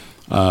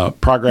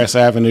Progress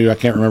Avenue. I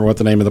can't remember what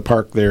the name of the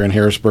park there in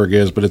Harrisburg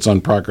is, but it's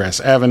on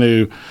Progress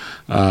Avenue.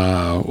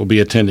 We'll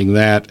be attending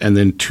that. And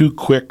then 2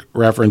 quick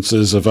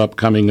references of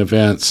upcoming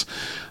events.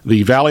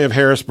 The Valley of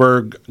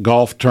Harrisburg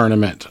Golf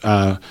Tournament,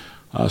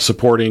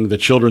 supporting the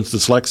Children's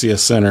Dyslexia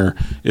Center,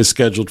 is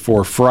scheduled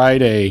for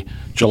Friday,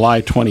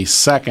 July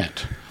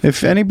 22nd.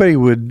 If anybody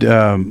would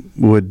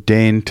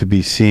deign to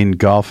be seen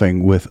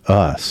golfing with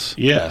us,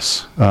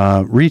 yes,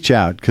 reach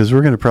out, because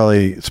we're going to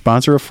probably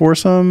sponsor a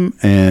foursome.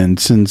 And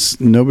since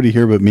nobody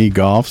here but me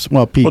golfs,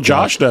 Pete. Well,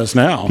 Josh does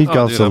now. Pete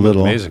golfs a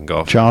little. Amazing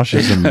golf. Josh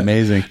is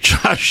amazing.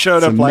 Josh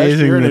showed up last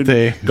year and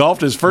they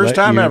golfed his first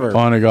time ever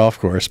on a golf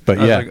course. But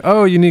I was like,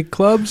 oh, you need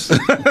clubs?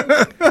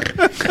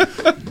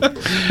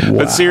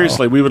 But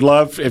seriously, we would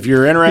love if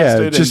you're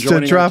interested. Yeah, just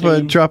in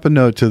joining drop a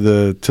note to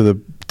the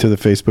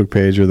Facebook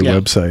page or the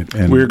website.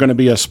 And we're going to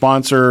be a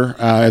sponsor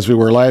as we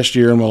were last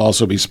year, and we'll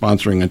also be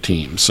sponsoring a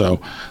team.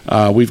 So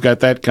we've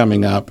got that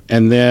coming up.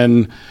 And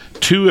then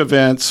 2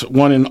 events,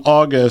 one in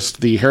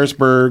August, the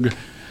Harrisburg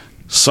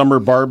summer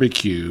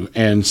barbecue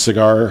and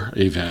cigar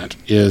event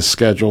is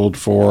scheduled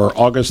for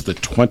August the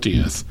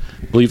 20th.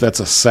 I believe that's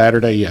a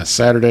Saturday. Yes,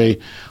 Saturday,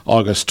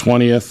 August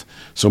 20th.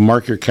 So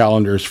mark your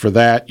calendars for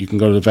that. You can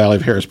go to the Valley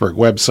of Harrisburg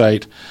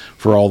website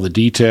for all the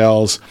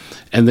details.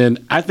 And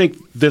then I think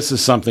this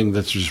is something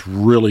that's just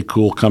really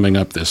cool coming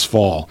up this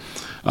fall.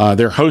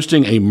 They're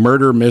hosting a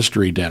murder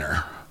mystery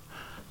dinner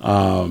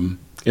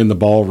in the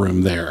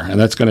ballroom there, and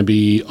that's going to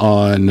be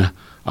on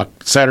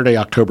Saturday,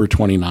 October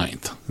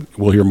 29th.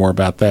 We'll hear more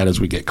about that as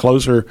we get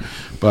closer,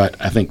 but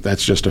I think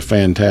that's just a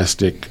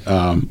fantastic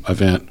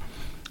event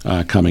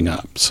coming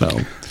up. So,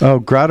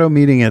 Grotto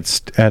meeting at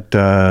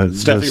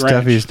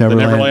Steffi's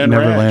Neverland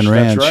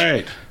Ranch. That's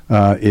right.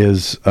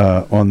 Is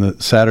on the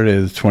Saturday,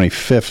 the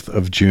 25th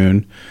of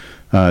June,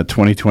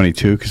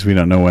 2022. Because we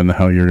don't know when the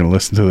hell you're going to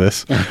listen to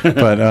this,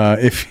 but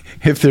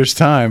if there's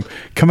time,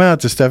 come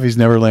out to Steffi's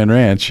Neverland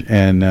Ranch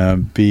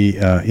and be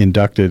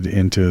inducted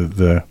into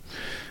the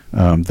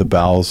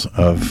bowels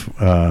of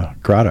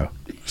Grotto.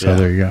 So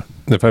there you go.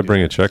 If I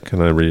bring a check,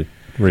 can I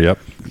re-up?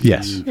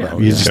 Yes. Yeah.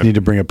 You just need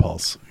to bring a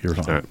pulse. You're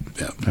fine. All right.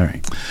 Yeah. All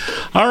right.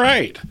 All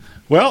right.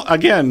 Well,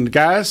 again,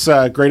 guys,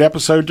 great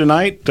episode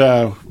tonight.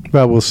 Well,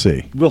 we'll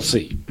see. We'll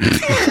see.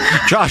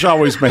 Josh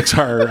always makes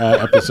our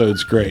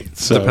episodes great.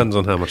 So. Depends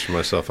on how much of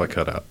myself I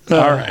cut out.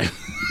 All right.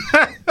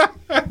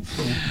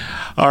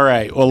 All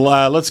right.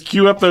 Well, let's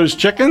cue up those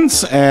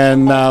chickens,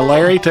 and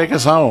Larry, take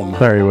us home.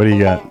 Larry, what do you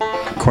got?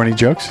 Corny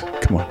jokes?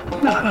 Come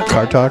on.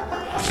 Car talk?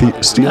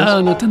 Steals?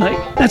 No, not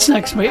tonight. That's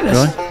next week.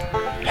 Really?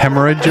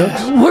 Hemorrhoid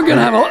jokes? We're going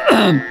to have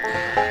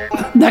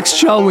a... next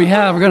show we're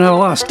going to have a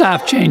lot of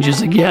staff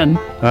changes again.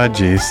 Oh,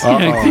 jeez.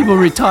 People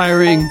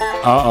retiring.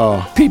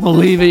 People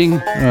leaving.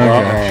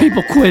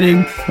 People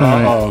quitting.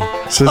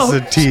 So this is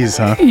a tease,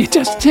 huh? You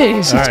just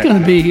tease. It's going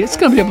to be a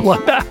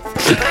bloodbath.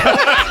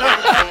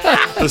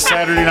 The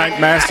Saturday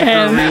Night Massacre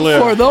and relive.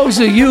 For those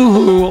of you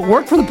who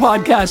work for the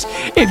podcast,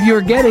 if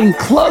you're getting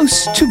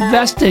close to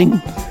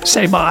vesting,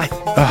 say bye.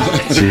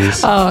 Oh,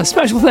 jeez.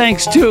 Special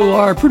thanks to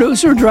our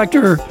producer,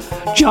 director,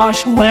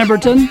 Josh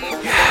Lamberton,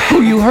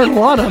 who you heard a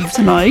lot of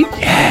tonight.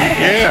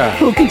 Yeah.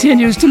 Who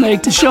continues to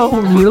make the show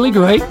really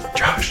great.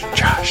 Josh.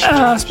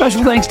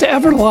 Special thanks to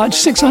Everlodge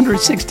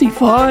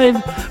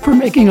 665 for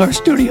making our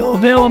studio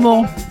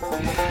available.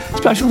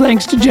 Special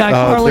thanks to Jack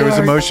Harley. There was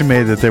a motion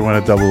made that they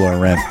want to double our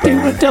rent. They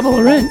want to double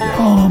our rent?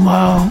 Oh,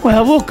 wow.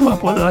 Well, we'll come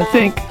up with it, I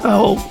think. I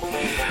hope.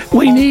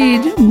 We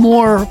need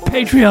more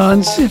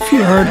Patreons, if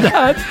you heard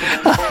that.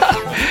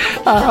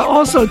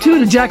 Also, too,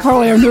 to Jack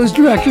Harley, our news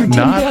director, Tim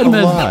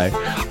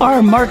Dedman,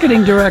 our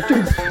marketing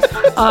director.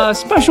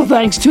 Special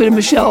thanks to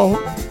Michelle.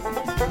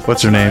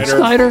 What's her name?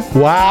 Snyder.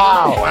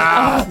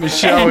 Wow.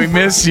 Michelle, we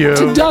miss you.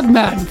 To Doug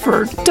Madden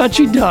for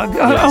Dutchy Doug.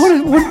 I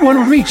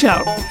want to reach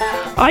out.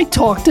 I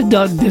talked to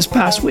Doug this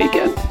past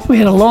weekend. We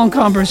had a long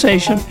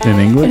conversation. In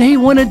English? And he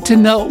wanted to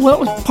know what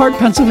was part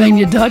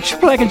Pennsylvania Dutch,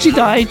 Black and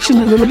Deutsch,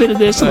 and a little bit of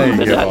this, and a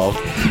little bit of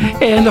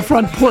that. And the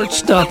front porch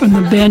stuff, and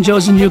the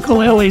banjos and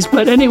ukuleles.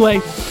 But anyway,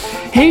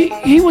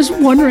 he was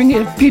wondering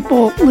if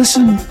people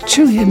listen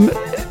to him.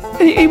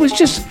 He was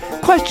just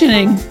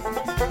questioning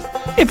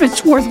if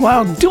it's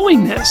worthwhile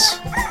doing this.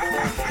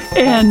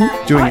 And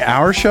doing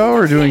our show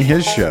or doing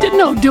his show?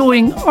 No,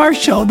 doing our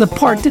show, the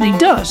part that he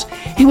does.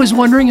 He was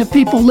wondering if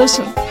people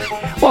listen.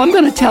 Well, I'm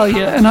going to tell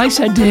you, and I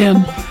said to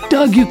him,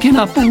 Doug, you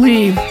cannot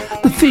believe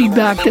the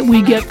feedback that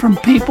we get from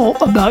people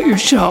about your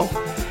show.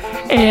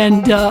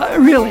 And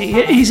really,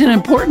 he's an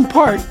important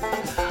part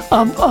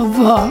of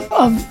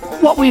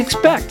what we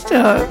expect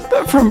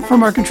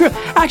from our control.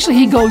 Actually,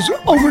 he goes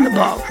over and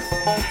above.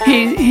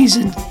 He's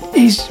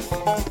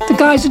the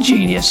guy's a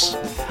genius.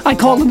 I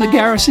call him the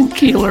Garrison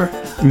Keillor.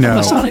 No,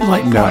 Masonic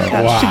Light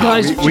podcast. Wow. The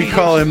guy's we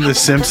call him the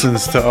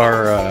Simpsons to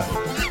our.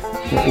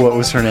 What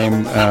was her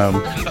name?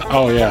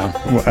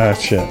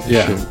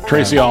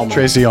 Tracy Ullman.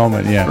 Tracy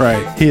Ullman. Yeah,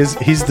 right. He's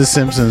the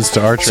Simpsons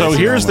to our. Tracy So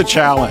here's Ullman. the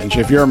challenge: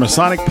 if you're a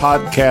Masonic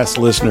podcast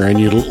listener and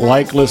you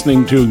like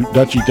listening to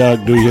Dutchy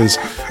Doug do his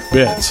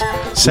bits,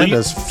 send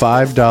us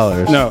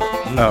 $5.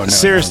 No,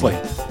 seriously.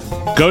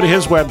 Go to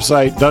his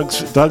website,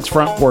 Doug's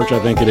Front Porch, I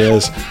think it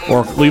is,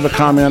 or leave a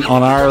comment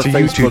on our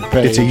Facebook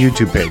page. It's a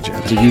YouTube page.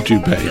 It's a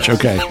YouTube page,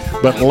 okay.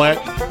 But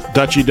let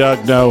Dutchy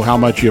Doug know how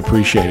much you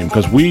appreciate him,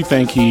 because we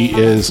think he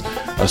is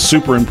a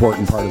super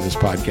important part of this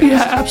podcast.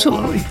 Yeah,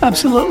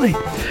 absolutely.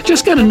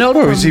 Just got a note.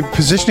 Is he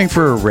positioning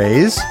for a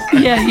raise?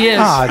 Yeah, he is.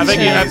 I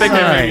think that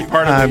may be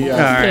part of the.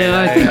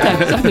 Yeah,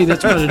 I think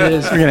that's what it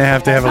is. We're gonna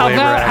have to have a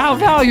labor act.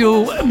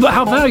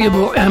 How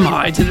valuable am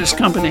I to this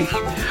company?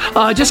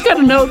 Just got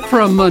a note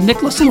from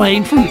Nicholas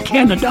Lane from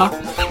Canada.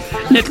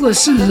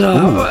 Nicholas is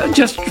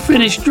just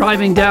finished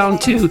driving down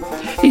to.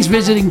 He's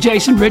visiting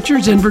Jason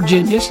Richards in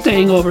Virginia,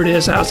 staying over at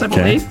his house, I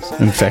believe.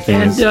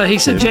 And he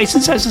said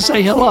Jason says to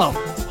say hello.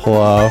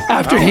 Hello.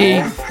 After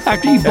he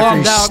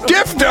bombed out.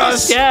 Stiffed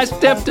us. Yeah,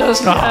 stiffed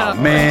us. Oh,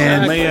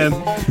 man.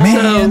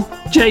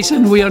 So,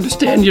 Jason, we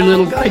understand your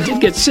little guy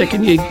did get sick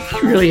and you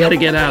really had to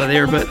get out of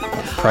there, but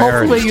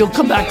hopefully you'll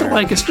come back to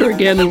Lancaster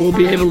again and we'll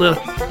be able to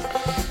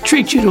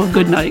treat you to a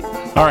good night.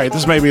 All right,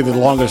 this may be the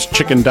longest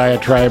chicken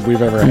diatribe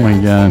we've ever had. Oh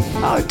my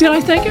God. Did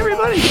I thank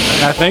everybody?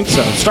 I think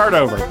so. Start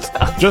over,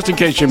 just in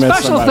case you missed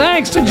Special somebody.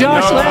 thanks to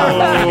Josh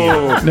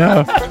Larry. No.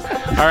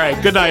 All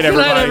right, good night, Good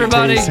everybody. night,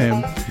 everybody.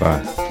 Sam.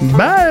 Bye.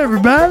 Bye,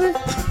 everybody.